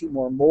 you may see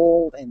more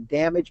mold and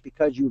damage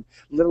because you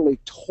literally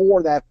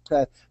tore that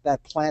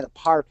plant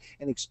apart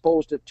and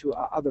exposed it to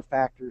other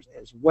factors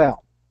as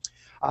well.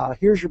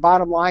 Here's your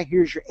bottom line.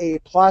 Here's your A+.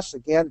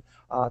 Again,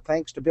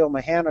 thanks to Bill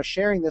Mahana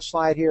sharing this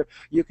slide here,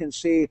 you can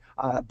see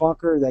a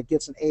bunker that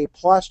gets an A+.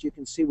 You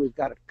can see we've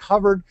got it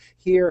covered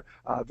here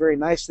very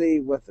nicely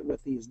with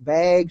these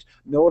bags.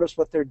 Notice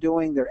what they're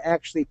doing. They're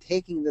actually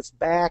taking this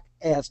back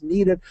as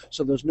needed,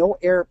 so there's no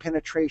air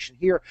penetration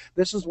here.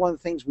 This is one of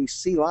the things we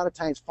see a lot of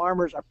times.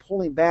 Farmers are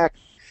pulling back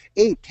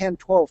 8, 10,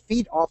 12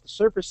 feet off the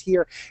surface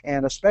here,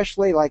 and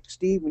especially like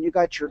Steve, when you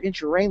got your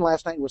inch of rain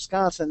last night in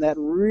Wisconsin, that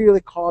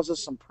really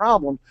causes some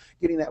problem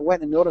getting that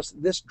wet. And notice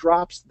this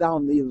drops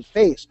down the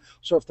face.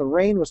 So if the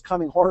rain was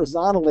coming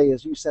horizontally,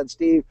 as you said,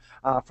 Steve,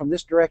 from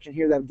this direction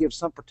here, that would give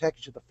some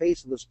protection to the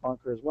face of this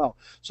bunker as well.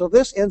 So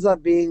this ends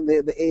up being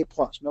the A+,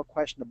 no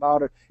question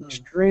about it.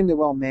 Extremely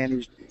well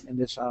managed in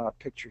this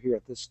picture here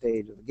at this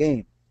stage of the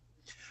game.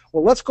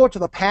 Well, let's go to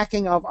the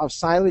packing of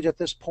silage at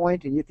this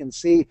point, and you can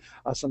see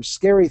some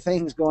scary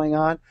things going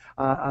on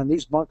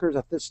these bunkers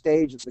at this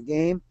stage of the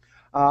game.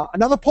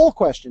 Another poll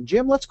question.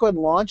 Jim, let's go ahead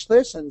and launch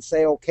this and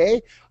say,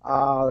 okay,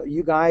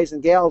 you guys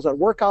and gals that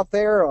work out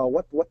there,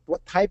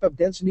 what type of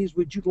densities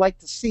would you like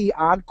to see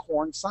on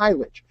corn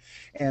silage?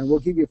 And we'll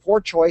give you 4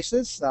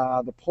 choices.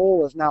 The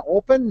poll is now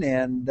open,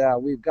 and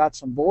we've got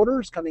some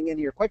voters coming in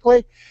here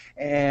quickly.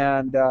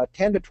 And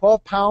 10 to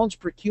 12 pounds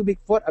per cubic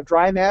foot of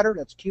dry matter,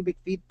 that's cubic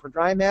feet per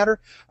dry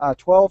matter,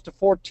 12 to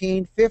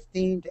 14,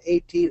 15 to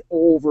 18,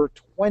 over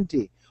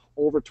 20.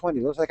 Over 20.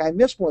 Looks like I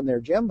missed one there,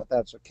 Jim, but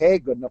that's okay.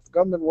 Good enough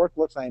government work.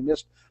 Looks like I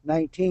missed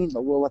 19,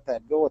 but we'll let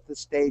that go at this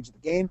stage of the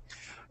game.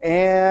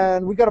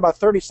 And we got about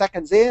 30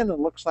 seconds in,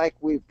 and looks like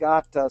we've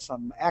got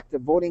some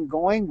active voting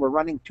going. We're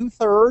running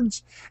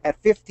 2/3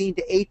 at 15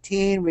 to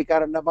 18. We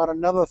got about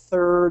another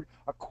third,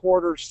 a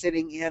quarter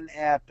sitting in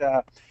at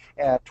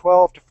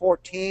 12 to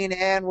 14,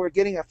 and we're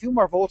getting a few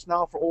more votes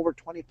now for over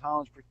 20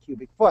 pounds per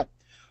cubic foot.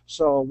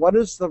 So what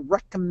is the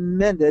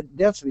recommended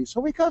density? So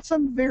we got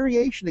some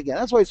variation again.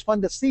 That's always fun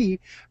to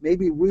see.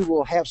 Maybe we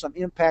will have some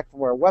impact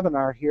from our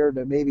webinar here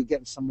to maybe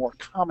get some more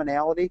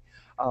commonality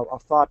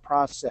of thought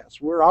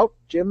process. We're out.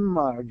 Jim,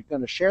 are you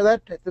going to share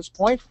that at this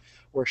point?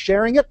 We're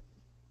sharing it.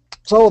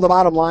 So the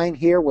bottom line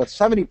here, with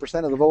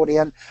 70% of the vote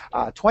in,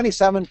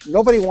 27,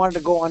 nobody wanted to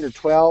go under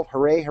 12.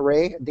 Hooray,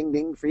 hooray, ding,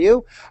 ding for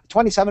you.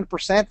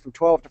 27% from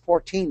 12 to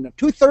 14. Now,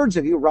 2/3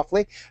 of you,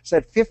 roughly,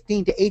 said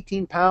 15 to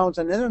 18 pounds,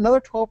 and then another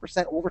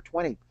 12% over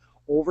 20.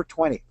 Over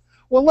 20.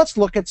 Well, let's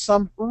look at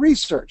some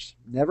research.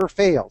 Never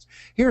fails.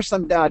 Here's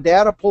some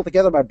data pulled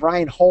together by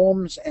Brian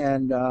Holmes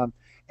and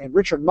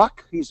Richard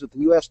Muck. He's with the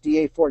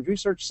USDA Forage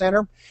Research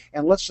Center.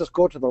 And let's just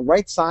go to the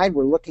right side.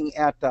 We're looking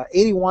at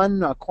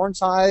 81 corn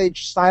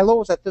silage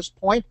silos at this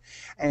point.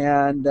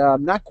 And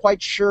I'm not quite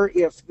sure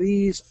if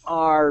these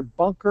are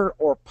bunker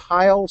or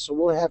pile, so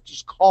we'll have to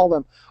just call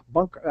them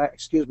bunker.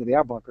 Excuse me, they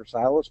are bunker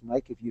silos.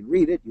 Mike, if you'd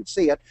read it, you'd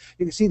see it.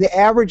 You can see the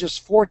average is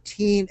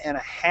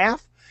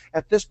 14.5.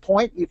 At this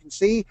point, you can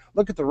see,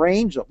 look at the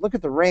range. Look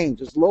at the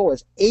range, as low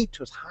as 8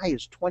 to as high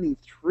as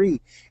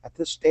 23 at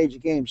this stage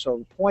of the game. So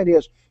the point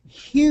is,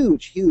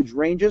 huge, huge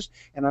ranges,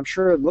 and I'm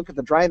sure look at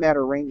the dry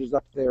matter ranges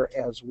up there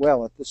as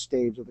well at this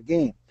stage of the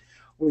game.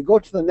 We go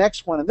to the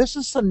next one, and this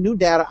is some new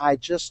data I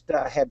just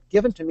had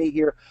given to me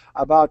here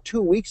about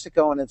 2 weeks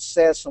ago, and it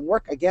says some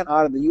work again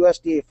out of the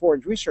USDA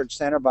Forage Research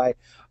Center by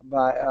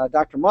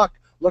Dr. Muck,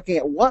 looking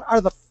at what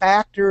are the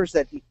factors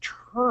that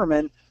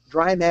determine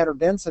dry matter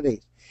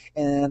densities.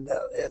 And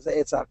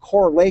it's a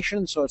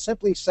correlation, so it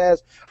simply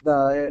says,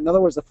 in other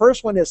words, the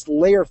first one is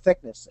layer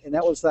thickness, and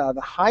that was the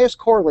highest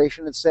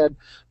correlation. It said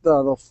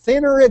the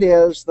thinner it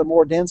is, the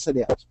more dense it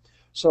is.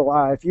 So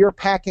if you're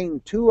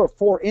packing 2 or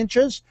 4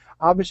 inches,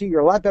 obviously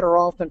you're a lot better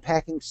off than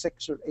packing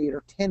 6 or 8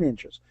 or 10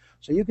 inches.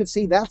 So you can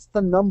see that's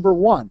the number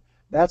one.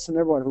 That's the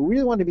number one. If we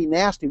really wanted to be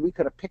nasty, we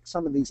could have picked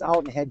some of these out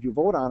and had you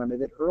vote on them a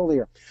bit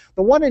earlier.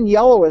 The one in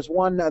yellow is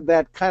one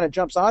that kind of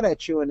jumps out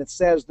at you, and it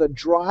says the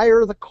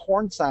drier the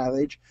corn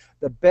silage,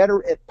 the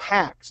better it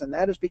packs. And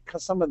that is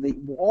because some of the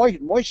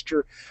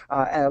moisture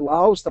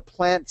allows the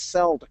plant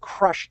cell to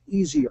crush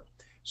easier.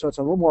 So it's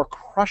a little more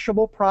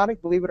crushable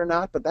product, believe it or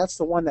not, but that's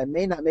the one that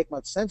may not make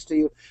much sense to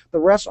you. The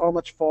rest all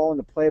much fall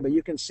into play, but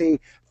you can see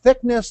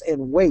thickness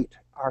and weight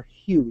are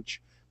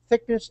huge.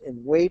 Thickness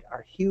and weight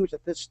are huge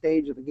at this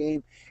stage of the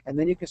game, and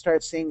then you can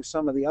start seeing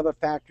some of the other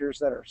factors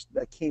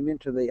that came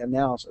into the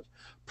analysis.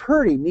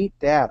 Pretty neat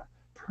data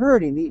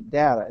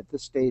at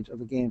this stage of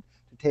the game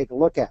to take a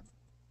look at.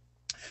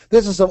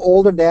 This is some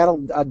older data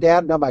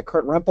done by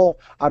Kurt Rempel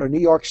out of New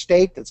York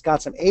State that's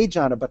got some age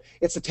on it, but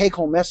it's a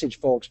take-home message,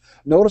 folks.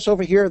 Notice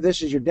over here,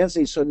 this is your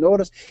density. So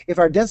notice if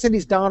our density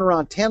is down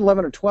around 10,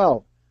 11, or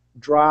 12,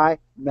 dry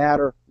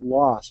matter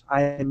loss.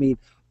 I mean,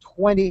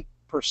 20%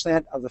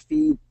 of the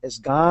feed is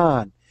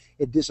gone.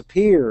 It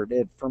disappeared.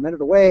 It fermented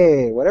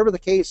away. Whatever the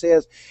case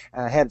is,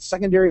 had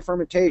secondary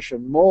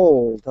fermentation,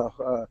 mold,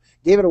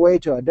 gave it away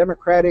to a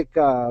Democratic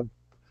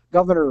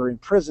governor in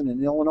prison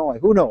in Illinois.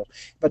 Who knows?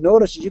 But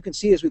notice, as you can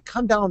see, as we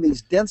come down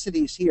these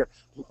densities here,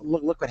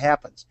 look what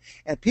happens.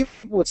 And people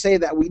would say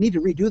that we need to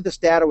redo this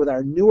data with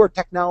our newer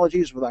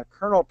technologies, with our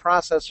kernel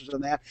processors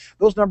and that.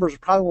 Those numbers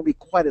probably won't be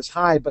quite as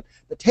high, but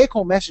the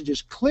take-home message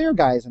is clear,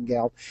 guys and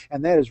gals,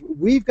 and that is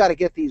we've got to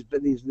get these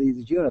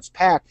units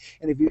packed.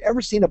 And if you've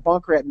ever seen a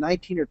bunker at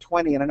 19 or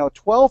 20, and I know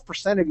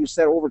 12% of you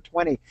said over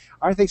 20,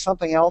 aren't they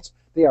something else?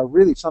 They are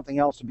really something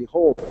else to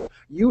behold.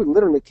 You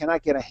literally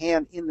cannot get a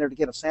hand in there to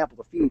get a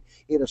sample to feed.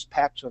 It is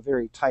packed so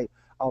very tight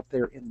out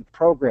there in the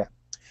program.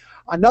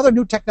 Another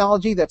new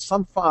technology that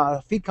some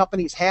feed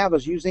companies have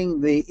is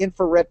using the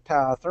infrared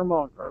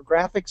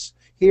thermographics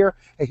here.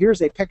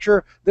 Here's a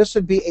picture. This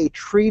would be a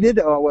treated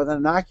with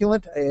an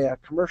inoculant, a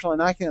commercial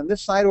inoculant on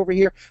this side over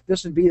here.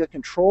 This would be the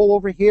control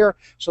over here.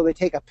 So they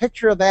take a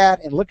picture of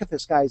that and look at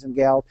this, guys and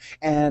gals,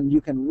 and you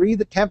can read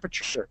the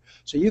temperature.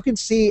 So you can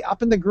see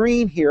up in the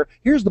green here,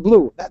 here's the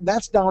blue.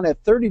 That's down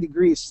at 30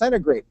 degrees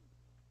centigrade.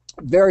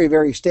 Very,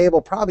 very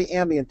stable, probably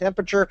ambient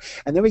temperature.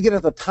 And then we get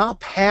at the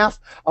top half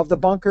of the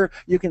bunker.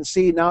 You can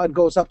see now it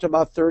goes up to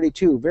about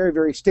 32. Very,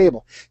 very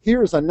stable.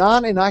 Here's a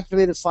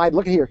non-inoculated side.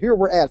 Look at here. Here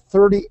we're at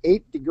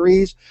 38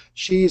 degrees.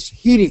 She's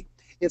heating.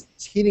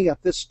 It's heating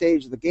at this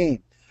stage of the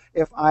game.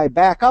 If I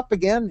back up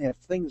again, if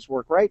things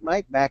work right,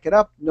 Mike, back it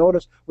up.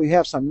 Notice we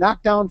have some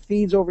knockdown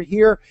feeds over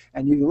here,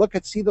 and you look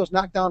at see those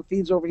knockdown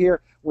feeds over here.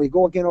 When we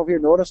go again over here,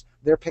 notice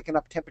they're picking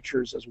up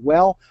temperatures as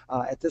well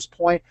at this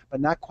point, but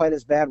not quite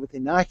as bad with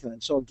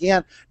inoculant. So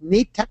again,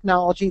 neat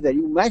technology that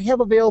you might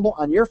have available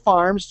on your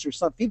farms through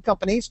some feed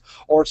companies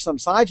or some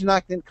silage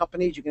inoculant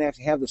companies. You can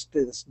actually have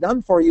this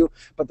done for you,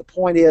 but the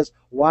point is,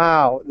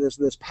 wow,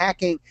 this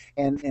packing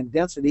and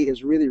density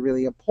is really,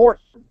 really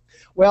important.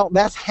 Well,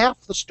 that's half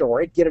the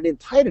story. Get it in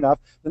tight enough.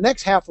 The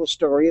next half of the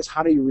story is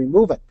how do you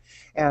remove it?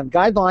 And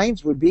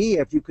guidelines would be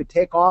if you could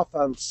take off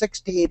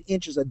 6 to 8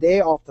 inches a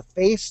day off the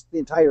face, the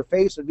entire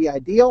face would be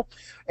ideal.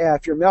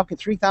 If you're milking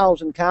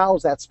 3,000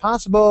 cows, that's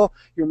possible.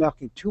 You're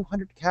milking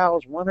 200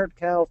 cows, 100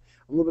 cows,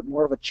 a little bit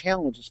more of a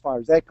challenge as far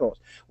as that goes.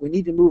 We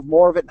need to move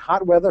more of it in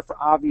hot weather for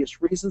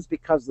obvious reasons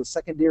because of the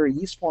secondary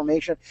yeast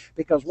formation.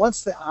 Because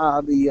once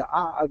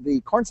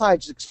the corn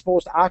silage is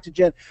exposed to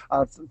oxygen,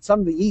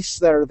 some of the yeasts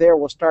that are there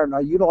will start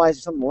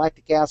utilizing some of the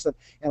lactic acid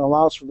and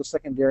allows for the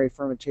secondary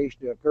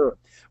fermentation to occur.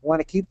 We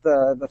want to keep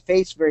the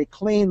face very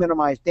clean,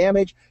 minimize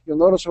damage. You'll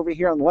notice over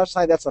here on the left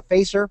side that's a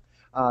facer.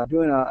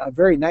 Doing a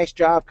very nice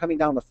job coming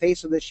down the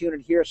face of this unit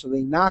here. So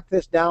they knock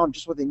this down,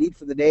 just what they need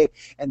for the day,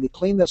 and they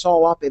clean this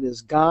all up. It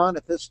is gone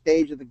at this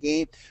stage of the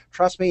game.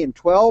 Trust me, in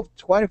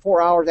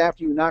 24 hours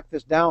after you knock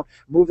this down,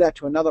 move that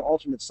to another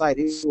alternate site.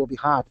 It will be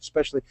hot,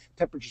 especially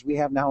temperatures we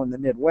have now in the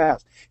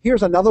Midwest.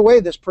 Here's another way.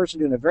 This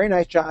person doing a very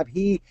nice job.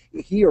 He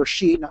or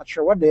she, not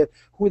sure what it is,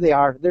 who they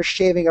are, they're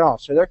shaving it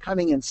off. So they're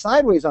coming in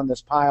sideways on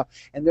this pile,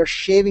 and they're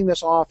shaving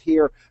this off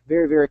here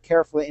very, very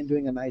carefully and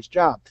doing a nice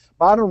job.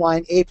 Bottom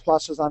line, A+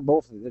 is on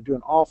both of them. They're doing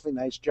an awfully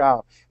nice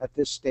job at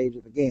this stage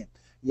of the game.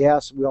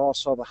 Yes, we all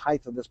saw the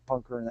height of this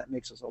bunker, and that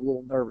makes us a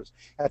little nervous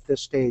at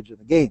this stage of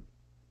the game.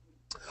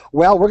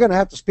 Well, we're going to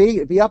have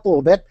to be up a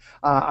little bit.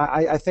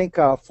 I think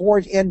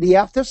Forage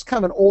NDF, this is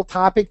kind of an old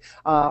topic,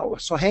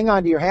 so hang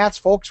on to your hats,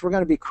 folks. We're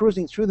going to be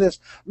cruising through this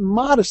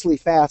modestly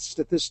fast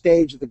at this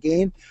stage of the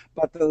game,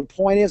 but the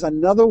point is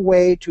another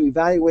way to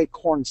evaluate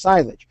corn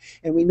silage.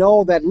 And we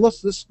know that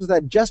this is the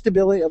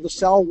digestibility of the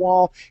cell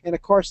wall, and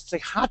of course it's a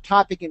hot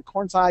topic in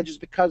corn silages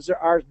because there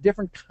are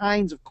different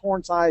kinds of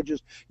corn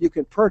silages you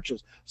can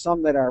purchase.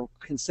 Some that are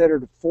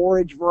considered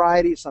forage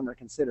varieties, some are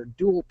considered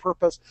dual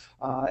purpose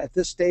at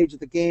this stage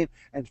of the game,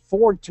 and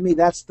Ford, to me,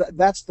 that's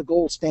the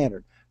gold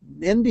standard.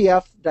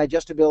 NDF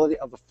digestibility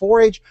of the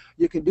forage.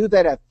 You can do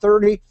that at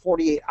 30,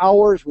 48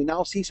 hours. We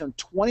now see some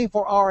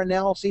 24-hour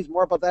analyses.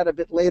 More about that a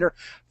bit later.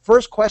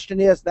 First question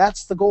is,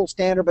 that's the gold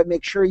standard, but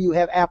make sure you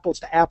have apples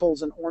to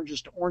apples and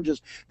oranges to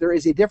oranges. There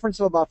is a difference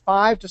of about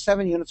 5 to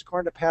 7 units,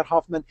 according to Pat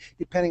Huffman,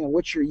 depending on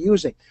which you're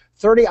using.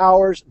 30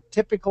 hours,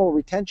 typical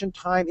retention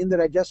time in the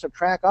digestive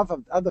tract of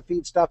the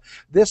feed stuff.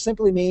 This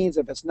simply means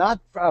if it's not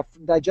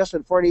digested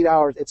in 48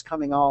 hours, it's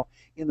coming all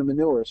in the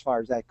manure as far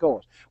as that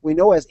goes. We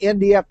know as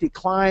NDF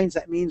declines,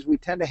 that means we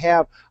tend to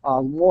have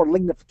more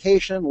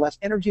lignification, less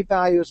energy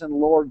values, and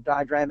lower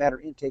dry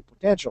matter intake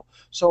potential.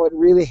 So it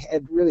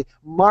really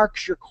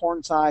marks your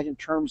corn size in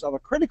terms of a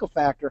critical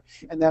factor,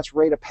 and that's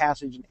rate of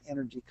passage and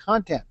energy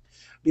content.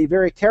 Be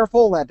very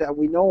careful that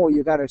we know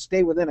you've got to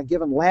stay within a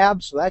given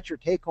lab, so that's your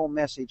take-home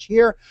message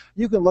here.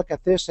 You can look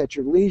at this at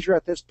your leisure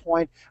at this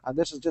point.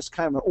 This is just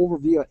kind of an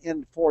overview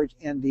of Forage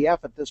NDF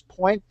at this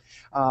point.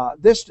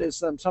 This is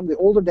some of the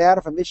older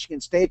data from Michigan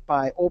State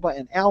by Oba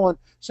and Allen.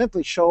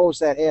 Simply shows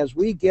that as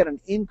we get an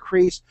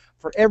increase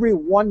for every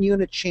 1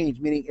 unit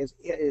change, meaning as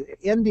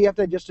NDF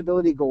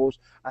digestibility goes,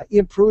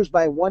 improves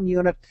by 1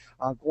 unit,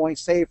 going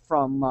say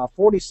from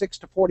 46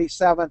 to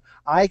 47,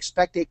 I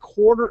expect a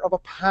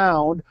 1/4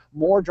 pound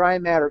more dry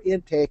matter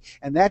intake,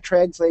 and that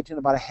translates in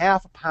about a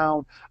 1/2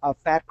 pound of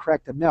fat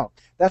corrected milk.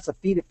 That's a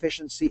feed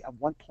efficiency of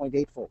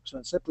 1.8, folks. So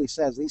it simply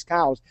says these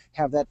cows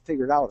have that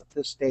figured out at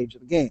this stage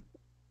of the game.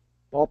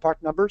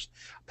 Ballpark numbers.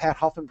 Pat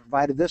Huffman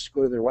provided this.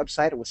 Go to their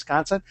website at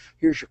Wisconsin.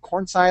 Here's your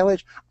corn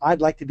silage. I'd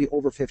like to be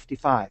over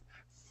 55.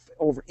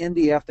 Over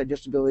NDF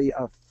digestibility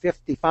of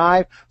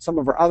 55. Some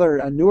of our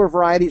other newer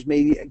varieties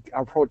may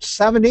approach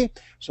 70.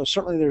 So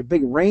certainly there's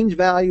big range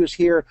values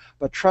here.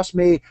 But trust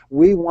me,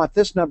 we want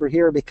this number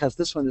here because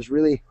this one is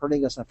really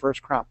hurting us in the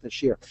first crop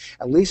this year.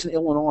 At least in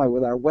Illinois,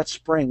 with our wet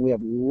spring, we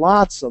have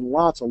lots and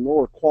lots of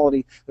lower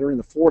quality that are in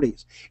the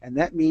 40s. And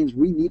that means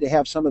we need to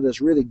have some of this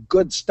really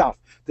good stuff,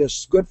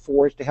 this good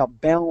forage to help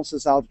balance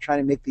this out, to try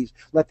to make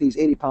let these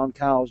 80-pound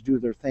cows do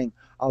their thing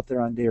out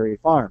there on dairy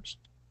farms.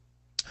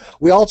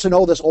 We also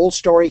know this old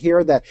story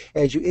here that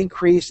as you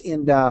increase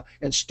in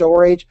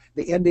storage,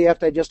 the NDF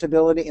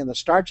digestibility and the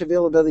starch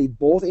availability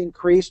both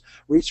increase.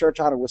 Research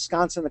out of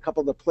Wisconsin, a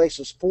couple of the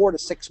places, 4 to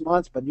 6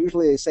 months, but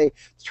usually they say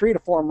 3 to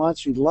 4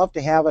 months. You'd love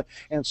to have it.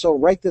 And so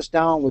write this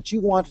down. What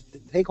you want to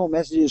take home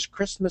message is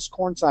Christmas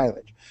corn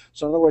silage.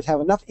 So in other words, have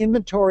enough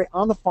inventory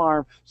on the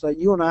farm so that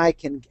you and I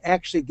can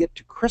actually get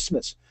to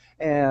Christmas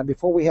and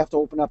before we have to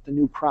open up the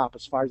new crop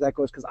as far as that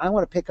goes, because I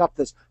want to pick up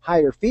this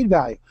higher feed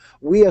value.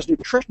 We as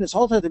nutritionists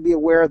also have to be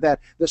aware that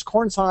this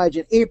corn silage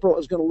in April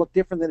is going to look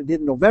different than it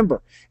did in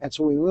November, and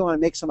so we want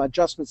to make some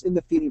adjustments in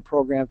the feeding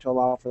program to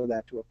allow for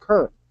that to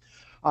occur.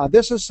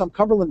 This is some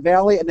Cumberland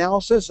Valley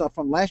analysis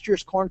from last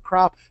year's corn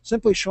crop,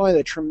 simply showing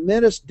the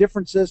tremendous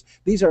differences.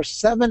 These are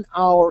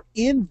 7-hour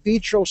in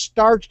vitro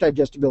starch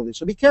digestibility.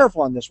 So be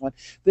careful on this one.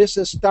 This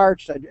is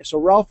starch. So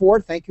Ralph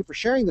Ward, thank you for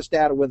sharing this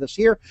data with us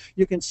here.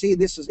 You can see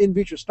this is in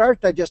vitro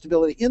starch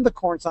digestibility in the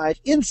corn silage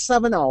in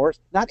 7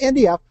 hours, not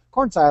NDF,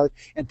 corn silage,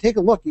 and take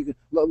a look. You can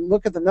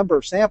look at the number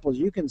of samples.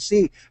 You can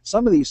see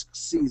some of these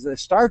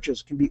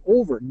starches can be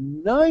over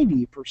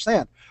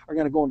 90% are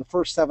going to go in the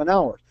first 7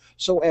 hours.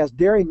 So as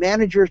dairy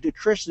managers,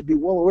 nutritionists, be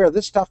well aware,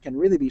 this stuff can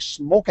really be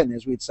smoking,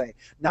 as we'd say.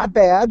 Not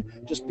bad,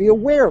 just be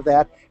aware of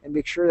that and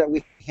make sure that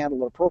we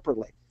handle it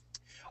appropriately.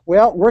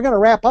 Well, we're going to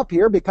wrap up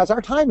here because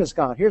our time is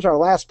gone. Here's our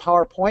last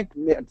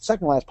PowerPoint,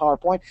 second last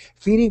PowerPoint,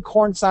 feeding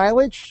corn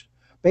silage.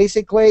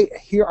 Basically,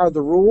 here are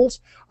the rules.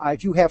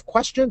 If you have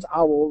questions,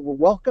 I will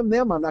welcome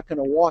them. I'm not going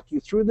to walk you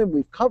through them.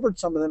 We've covered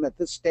some of them at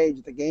this stage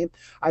of the game.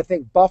 I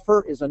think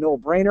buffer is a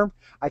no-brainer.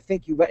 I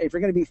think if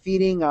you're going to be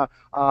feeding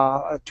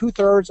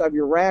 2/3 of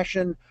your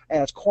ration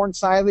as corn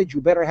silage,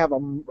 you better have a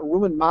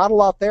rumen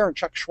model out there, and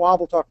Chuck Schwab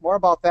will talk more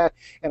about that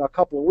in a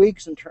couple of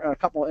weeks, in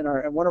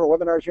one of our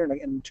webinars here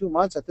in 2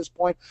 months at this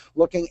point,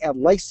 looking at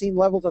lysine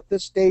levels at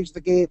this stage of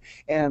the game.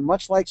 And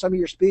much like some of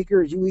your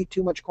speakers, you eat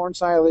too much corn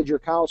silage, your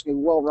cows can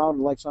be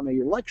well-rounded like some of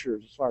your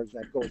lectures as far as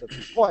that goes at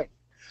this point.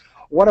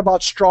 What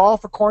about straw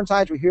for corn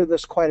silage? We hear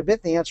this quite a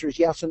bit. The answer is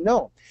yes and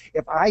no.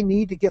 If I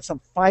need to get some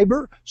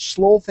fiber,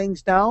 slow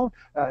things down,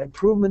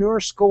 improve manure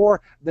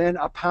score, then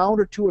a pound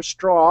or two of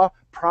straw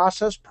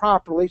processed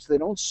properly so they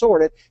don't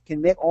sort it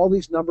can make all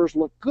these numbers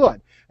look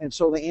good. And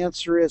so the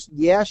answer is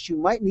yes, you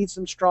might need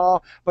some straw,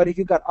 but if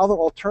you've got other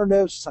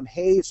alternatives, some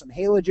hay, some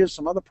haylage,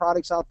 some other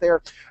products out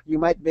there, you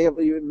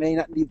may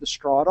not need the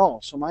straw at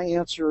all. So my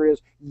answer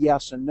is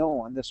yes and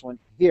no on this one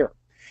here.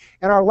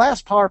 And our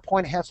last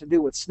PowerPoint has to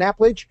do with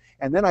Snaplage,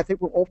 and then I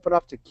think we'll open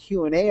up to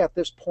Q&A at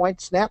this point.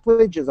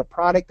 Snaplage is a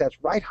product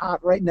that's right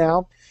hot right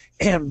now,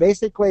 and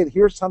basically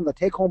here's some of the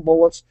take-home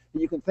bullets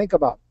that you can think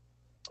about.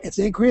 It's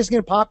increasing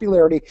in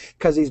popularity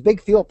because these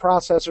big field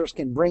processors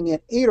can bring in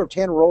 8 or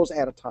 10 rows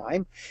at a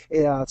time.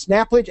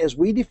 Snaplage, as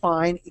we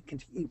define,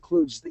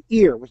 includes the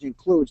ear, which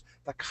includes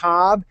the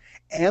cob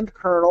and the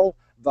kernel,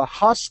 the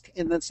husk,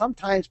 and then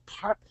sometimes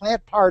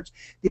plant parts,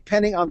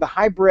 depending on the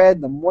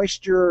hybrid, the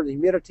moisture, the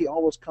humidity,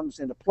 all those comes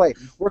into play.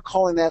 We're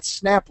calling that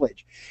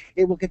snaplage.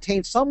 It will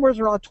contain somewhere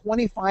around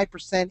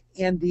 25%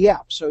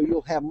 NDF, so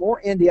you'll have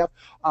more NDF.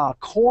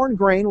 Corn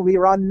grain will be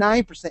around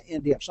 9%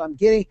 NDF, so I'm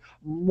getting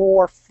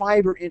more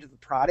fiber into the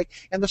product,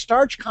 and the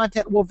starch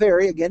content will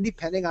vary, again,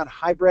 depending on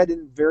hybrid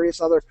and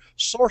various other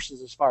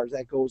sources as far as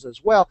that goes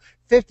as well.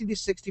 50 to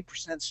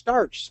 60%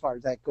 starch as far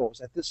as that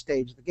goes at this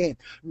stage of the game.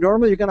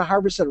 Normally, you're going to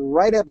harvest it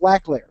right at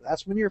black layer.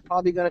 That's when you're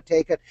probably going to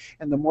take it,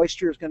 and the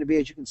moisture is going to be,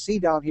 as you can see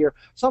down here,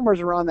 somewhere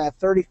around that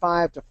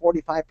 35 to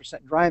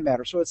 45% dry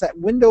matter. So it's that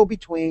window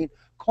between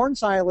corn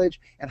silage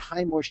and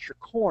high moisture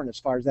corn as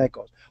far as that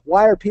goes.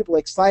 Why are people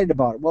excited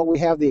about it? Well, we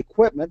have the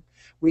equipment.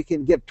 We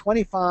can get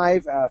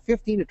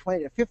 15 to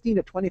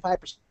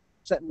 25%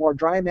 more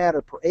dry matter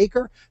per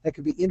acre. That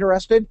could be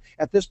interested.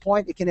 At this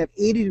point, it can have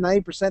 80 to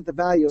 90% the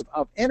value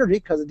of energy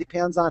because it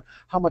depends on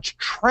how much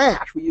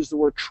trash. We use the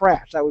word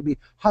trash. That would be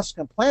husk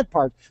and plant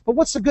parts. But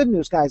what's the good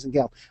news, guys and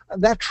gals?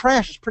 That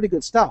trash is pretty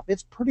good stuff.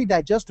 It's pretty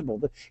digestible.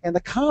 And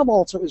the cob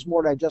also is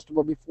more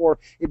digestible before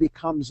it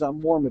becomes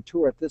more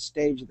mature at this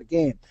stage of the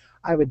game.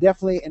 I would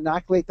definitely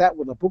inoculate that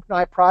with a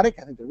Buchnai product.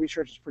 I think the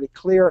research is pretty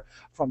clear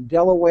from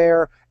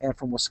Delaware and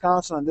from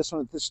Wisconsin on this one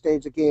at this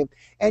stage of the game.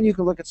 And you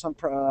can look at some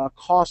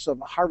costs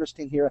of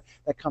harvesting here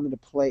that come into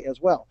play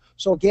as well.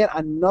 So again,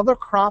 another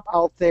crop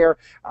out there.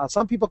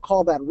 Some people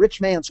call that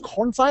rich man's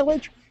corn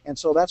silage, and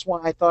so that's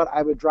why I thought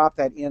I would drop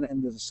that in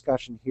the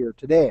discussion here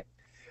today.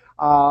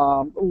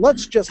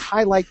 Let's just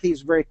highlight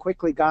these very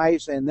quickly,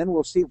 guys, and then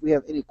we'll see if we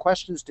have any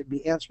questions to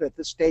be answered at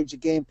this stage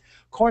of the game.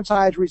 Corn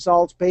silage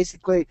results,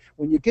 basically,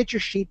 when you get your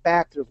sheet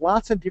back, there's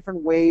lots of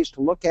different ways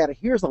to look at it.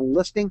 Here's a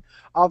listing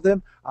of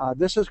them.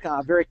 This is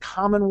a very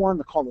common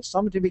one called the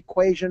summative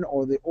equation,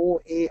 or the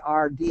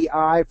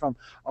OARDI from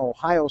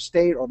Ohio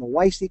State, or the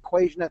Weiss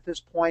equation at this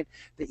point,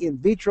 the in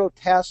vitro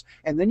test,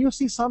 and then you'll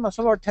see some of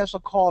our tests will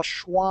call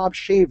Schwab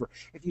Shaver.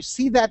 If you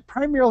see that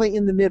primarily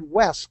in the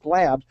Midwest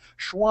labs,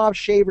 Schwab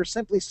Shaver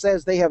simply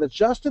says they have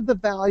adjusted the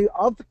value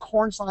of the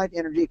corn side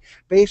energy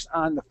based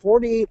on the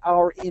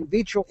 48-hour in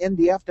vitro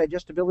NDF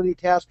digestibility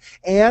test,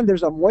 and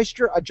there's a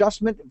moisture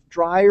adjustment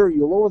drier.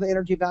 You lower the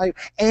energy value,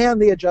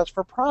 and they adjust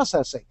for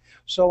processing.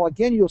 So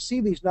again, you'll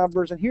see these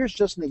numbers, and here's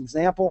just an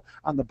example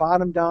on the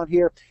bottom down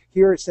here.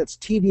 Here it says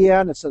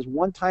TDN, it says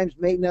 1 times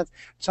maintenance.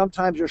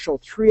 Sometimes you'll show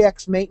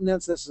 3x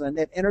maintenance. This is a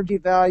net energy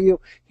value.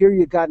 Here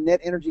you've got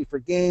net energy for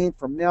gain,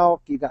 for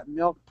milk. You've got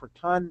milk per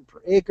ton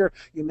per acre.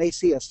 You may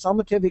see a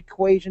summative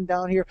equation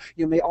down here.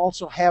 You may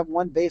also have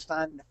one based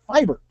on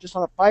fiber, just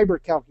on a fiber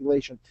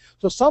calculation.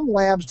 So some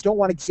labs don't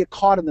want to get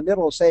caught in the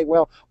middle and say,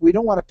 well, we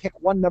don't want to pick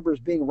one number as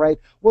being right.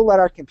 We'll let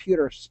our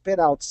computer spit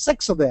out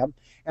 6 of them.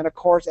 And of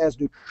course, as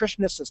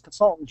nutritionists, as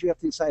consultants, you have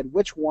to decide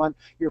which one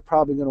you're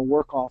probably going to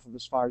work off of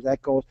as far as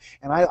that goes.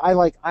 And I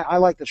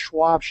like the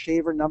Schwab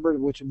shaver number,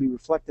 which would be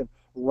reflective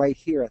right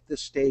here at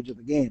this stage of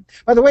the game.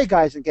 By the way,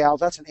 guys and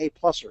gals, that's an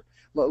A-pluser.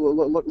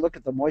 Look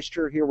at the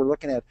moisture here. We're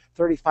looking at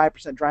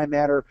 35% dry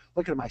matter.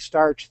 Look at my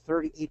starch,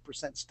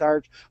 38%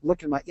 starch.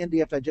 Look at my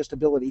NDF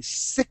digestibility,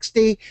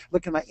 60.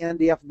 Look at my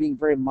NDF being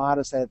very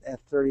modest at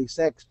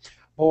 36.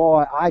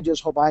 Boy, I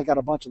just hope I got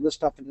a bunch of this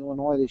stuff in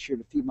Illinois this year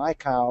to feed my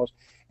cows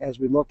as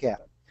we look at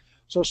it.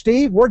 So,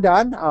 Steve, we're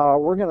done.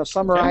 We're going to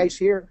summarize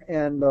here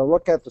and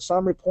look at the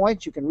summary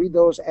points. You can read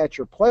those at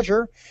your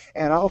pleasure,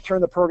 and I'll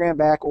turn the program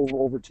back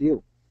over to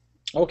you.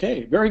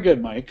 Okay, very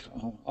good, Mike.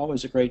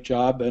 Always a great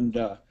job, and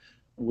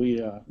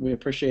we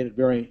appreciate it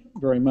very,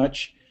 very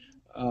much.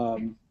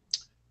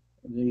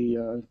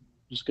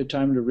 It's a good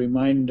time to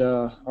remind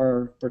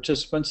our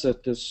participants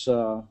that this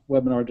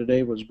webinar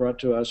today was brought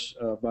to us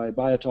by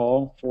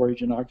Biotal, Forage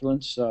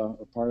Inoculants,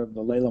 a part of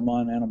the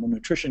Leyland Animal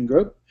Nutrition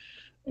Group,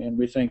 and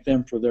we thank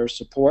them for their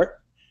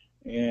support.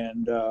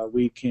 And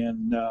we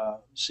can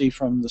see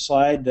from the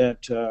slide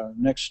that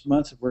next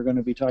month we're going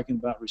to be talking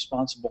about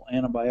responsible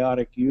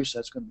antibiotic use.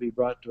 That's going to be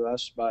brought to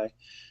us by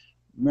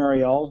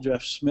Marielle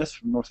Jeff Smith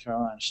from North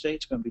Carolina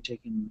State. Is going to be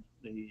taking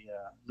the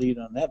lead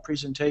on that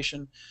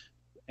presentation.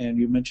 And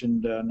you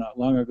mentioned not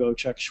long ago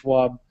Chuck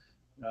Schwab,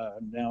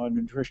 now a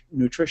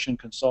nutrition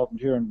consultant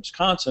here in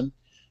Wisconsin,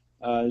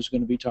 is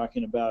going to be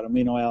talking about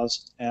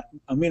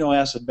amino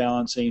acid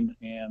balancing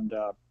and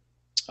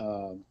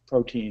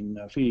protein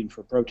feeding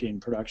for protein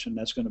production.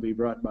 That's going to be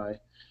brought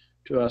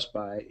to us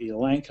by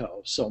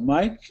Elanco. So,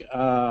 Mike,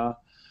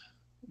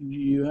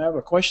 you have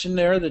a question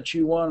there that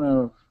you want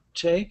to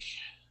take?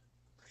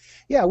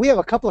 Yeah, we have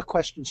a couple of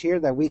questions here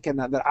that we can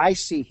that I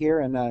see here,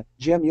 and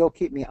Jim, you'll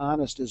keep me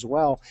honest as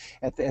well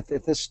at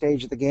this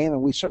stage of the game,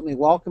 and we certainly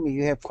welcome you.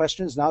 You have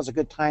questions, now's a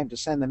good time to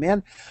send them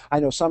in. I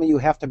know some of you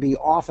have to be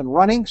off and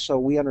running, so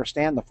we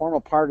understand the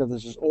formal part of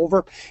this is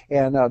over,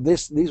 and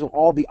these will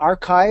all be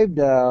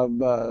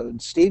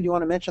archived. Steve, do you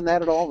want to mention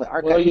that at all? The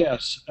archive? Well,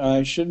 yes,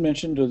 I should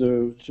mention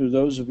to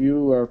those of you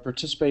who are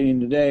participating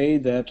today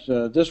that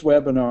this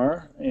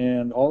webinar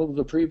and all of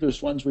the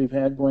previous ones we've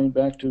had going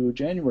back to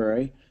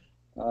January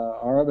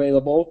are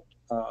available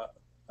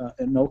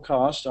at no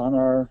cost on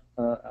our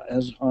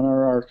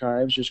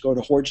archives. Just go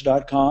to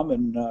hoards.com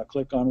and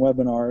click on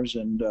webinars,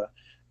 and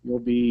you'll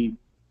be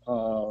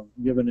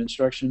given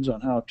instructions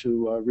on how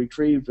to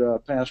retrieve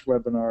past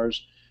webinars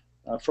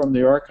from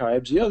the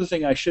archives. The other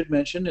thing I should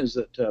mention is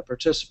that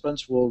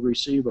participants will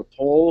receive a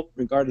poll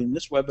regarding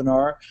this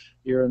webinar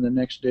here in the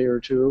next day or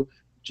two.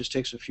 It just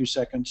takes a few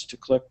seconds to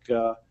click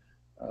the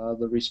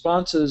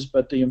responses,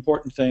 but the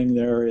important thing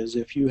there is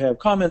if you have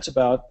comments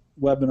about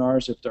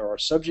webinars, if there are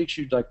subjects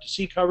you'd like to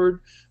see covered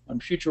on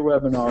future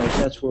webinars,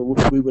 that's where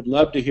we would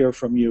love to hear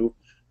from you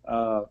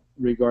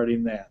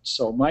regarding that.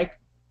 So, Mike,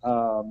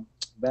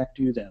 back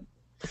to you then.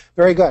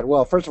 Very good.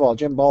 Well, first of all,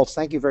 Jim Baltz,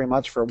 thank you very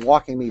much for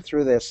walking me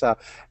through this.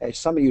 As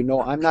some of you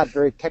know, I'm not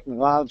very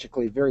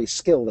technologically very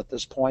skilled at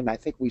this point. I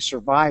think we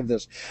survived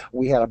this.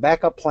 We had a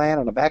backup plan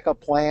and a backup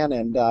plan,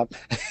 and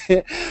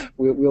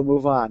we'll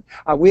move on.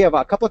 We have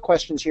a couple of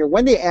questions here.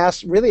 Wendy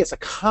asks, really it's a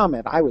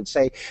comment, I would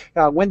say.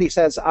 Wendy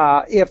says,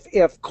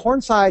 if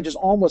corn silage is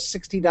almost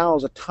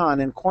 $60 a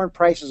ton and corn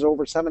price is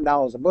over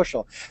 $7 a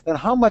bushel, then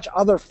how much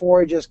other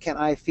forages can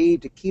I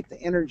feed to keep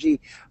the energy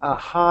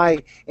high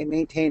and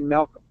maintain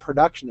milk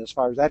production as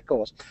far as that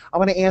goes? I'm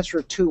going to answer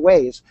it two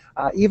ways.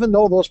 Even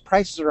though those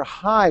prices are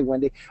high,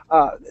 Wendy,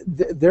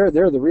 they're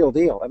the real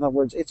deal. In other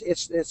words,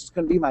 it's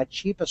going to be my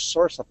cheapest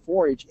source of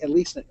forage, at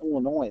least in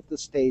Illinois at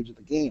this stage of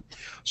the game.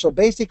 So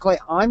basically,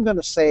 I'm going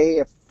to say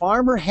if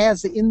farmer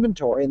has the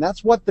inventory, and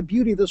that's what the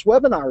beauty of this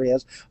webinar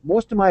is,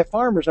 most of my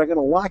farmers are going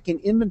to lock in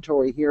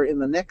inventory here in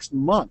the next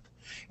month.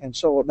 And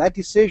so that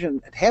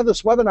decision, to have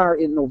this webinar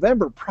in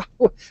November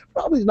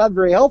probably is not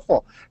very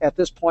helpful at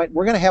this point.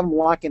 We're going to have them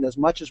lock in as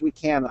much as we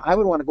can. I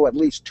would want to go at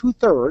least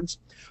 2/3.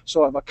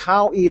 So if a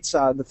cow eats,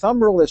 the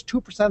thumb rule is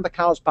 2% of the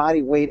cow's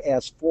body weight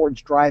as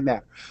forage dry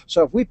matter.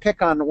 So if we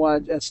pick on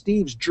one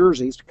Steve's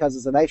jerseys, because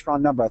it's a nice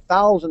round number,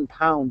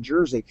 1,000-pound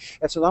jersey,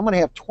 and so I'm going to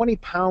have 20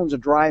 pounds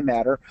of dry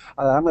matter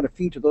I'm going to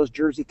feed to those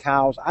jersey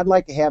cows. I'd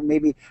like to have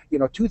maybe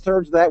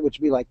 2/3 of that, which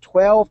would be like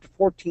 12 to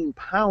 14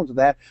 pounds of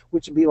that,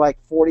 which would be like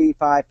 40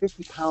 45,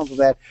 50 pounds of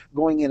that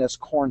going in as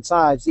corn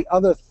sides. The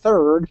other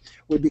third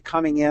would be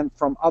coming in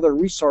from other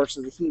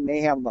resources that he may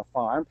have on the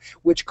farm,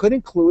 which could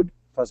include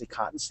fuzzy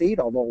cottonseed,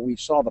 although we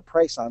saw the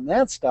price on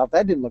that stuff.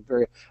 That didn't look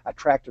very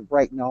attractive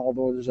right now,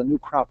 although there's a new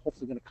crop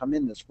hopefully going to come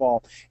in this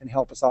fall and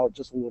help us out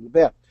just a little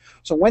bit.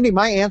 So Wendy,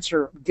 my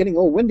answer, getting a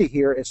little windy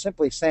here, is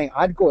simply saying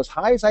I'd go as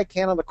high as I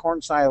can on the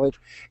corn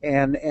silage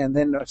and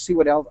then see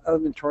what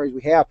inventories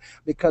we have,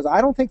 because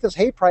I don't think this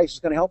hay price is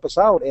going to help us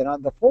out.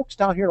 And the folks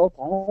down here in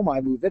Oklahoma,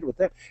 I moved in with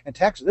them, and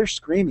Texas, they're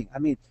screaming. I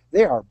mean,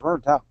 they are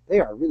burnt up. They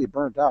are really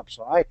burnt up.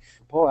 So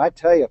I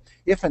tell you,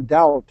 if in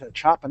doubt,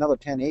 chop another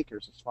 10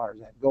 acres as far as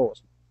that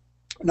goes.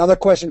 Another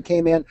question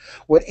came in: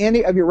 would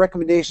any of your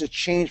recommendations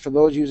change for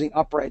those using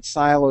upright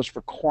silos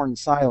for corn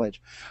silage?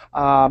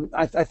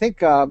 I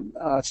think,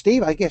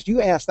 Steve, I guess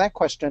you asked that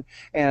question,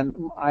 and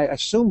I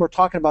assume we're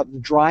talking about the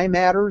dry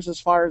matters as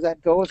far as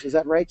that goes. Is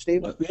that right,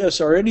 Steve?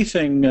 Yes, or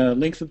anything,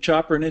 length of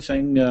chop or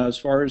anything, as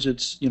far as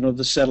it's,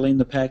 the settling,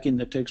 the packing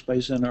that takes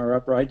place in our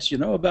uprights.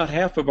 About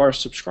half of our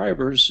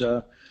subscribers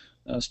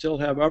still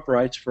have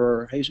uprights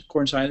for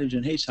corn silage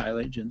and hay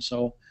silage, and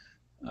so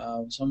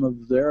some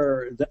of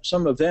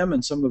them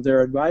and some of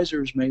their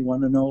advisors may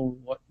want to know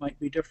what might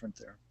be different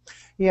there.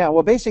 Yeah,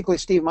 well, basically,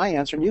 Steve, my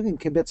answer, and you can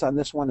kibitz on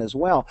this one as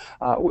well.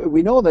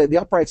 We know that the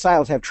upright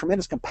silos have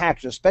tremendous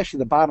compaction, especially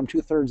the bottom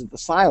 2/3 of the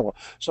silo.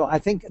 So I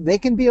think they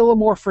can be a little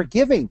more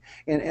forgiving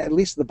in at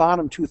least the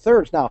bottom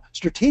 2/3. Now,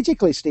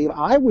 strategically, Steve,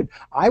 I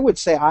would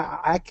say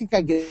I think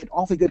I get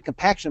awfully good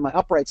compaction in my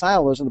upright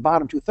silos in the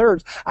bottom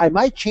 2/3. I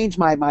might change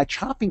my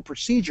chopping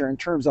procedure in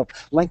terms of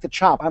length of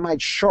chop. I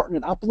might shorten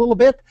it up a little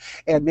bit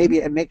and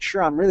make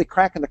sure I'm really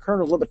cracking the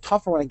kernels a little bit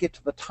tougher when I get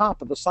to the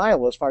top of the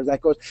silo as far as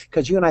that goes,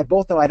 because you and I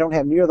both know I don't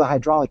have near the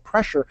hydraulic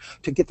pressure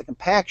to get the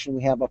compaction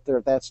we have up there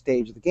at that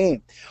stage of the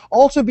game.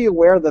 Also be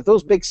aware that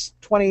those big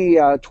 20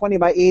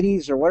 by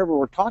 80s or whatever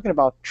we're talking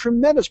about,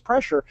 tremendous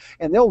pressure,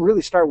 and they'll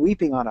really start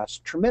weeping on us.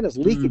 Tremendous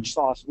leakage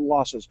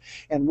losses.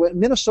 And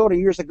Minnesota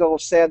years ago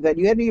said that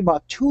you had to be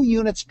about 2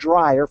 units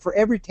drier for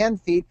every 10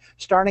 feet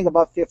starting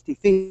about 50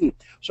 feet.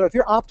 So if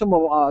your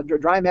optimal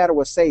dry matter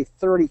was, say,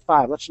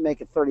 35, let's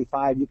make it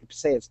 35, you could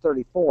say it's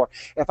 34.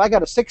 If I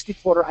got a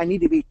 60-footer, I need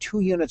to be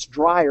 2 units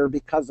drier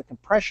because of the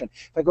compression.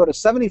 If I go to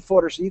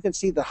 70-footer, so you can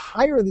see the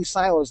higher these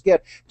silos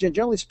get,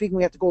 generally speaking,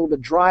 we have to go a little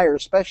bit drier,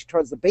 especially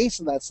towards the base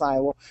of that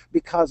silo,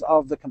 because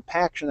of the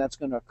compaction that's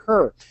going to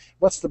occur.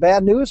 What's the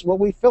bad news? Well,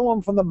 we fill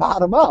them from the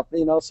bottom up,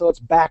 so it's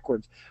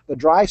backwards. The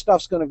dry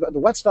stuff's going to go, the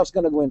wet stuff's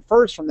going to go in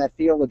first from that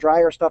field, the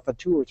drier stuff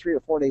 2 or 3 or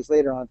 4 days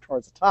later on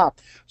towards the top.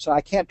 So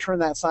I can't turn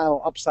that silo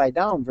upside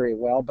down very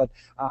well, but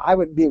I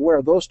would be aware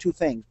of those two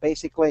things.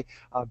 Basically,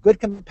 good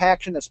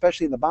compaction,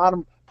 especially in the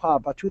bottom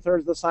about 2/3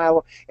 of the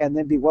silo, and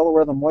then be well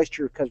aware of the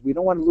moisture, because we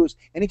don't want to lose.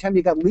 Anytime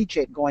you got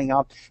leachate going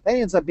out, that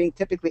ends up being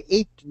typically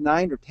 8 to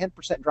 9 or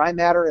 10% dry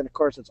matter, and of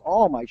course it's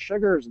all my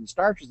sugars and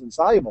starches and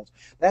solubles.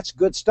 That's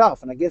good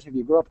stuff, and I guess if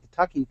you grow up in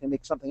Kentucky, you can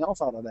make something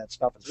else out of that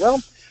stuff as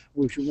well,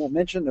 which we won't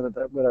mention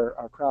with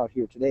our crowd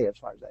here today as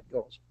far as that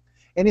goes.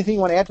 Anything you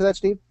want to add to that,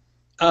 Steve?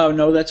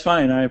 No, that's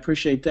fine. I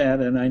appreciate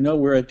that, and I know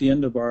we're at the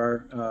end of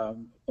our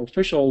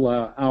official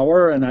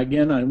hour, and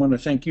again, I want to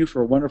thank you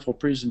for a wonderful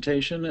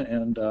presentation,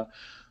 and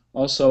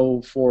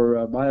also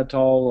for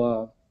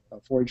Biotal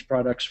Forage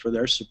Products for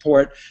their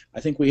support. I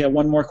think we have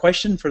one more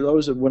question for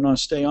those that want to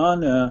stay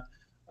on.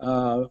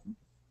 You're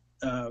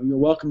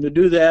welcome to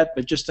do that,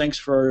 but just thanks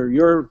for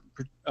your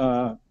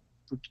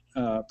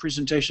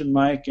presentation,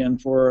 Mike,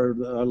 and for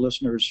the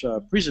listeners'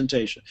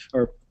 presentation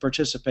or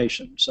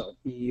participation. So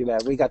you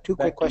bet. We got 2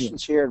 quick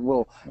questions here, and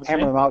we'll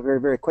hammer them out very,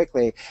 very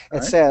quickly. It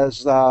right.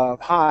 says,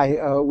 "Hi,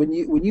 when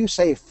you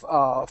say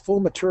full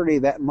maturity,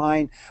 that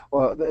mine,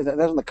 that's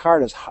on the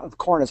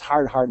corn is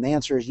hard, and the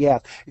answer is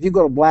yes. If you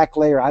go to black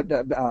layer,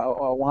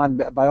 Juan,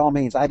 by all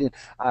means,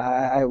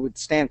 I would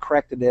stand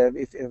corrected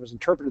if it was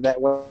interpreted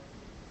that way."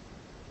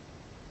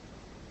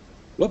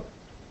 Whoop.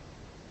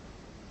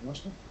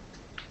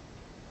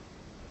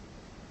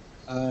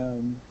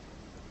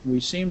 We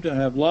seem to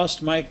have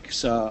lost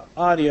Mike's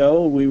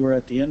audio. We were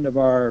at the end of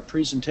our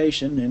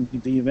presentation in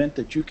the event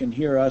that you can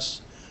hear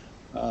us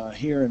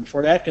here in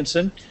Fort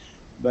Atkinson.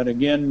 But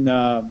again,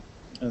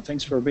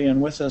 thanks for being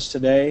with us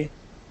today.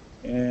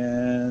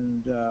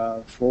 And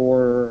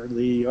for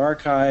the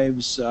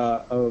archives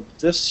of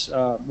this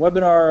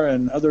webinar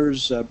and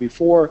others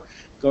before,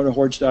 go to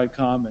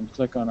hoards.com and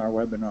click on our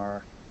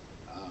webinar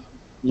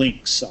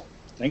links. So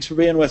thanks for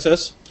being with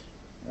us.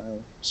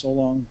 So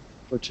long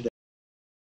for today.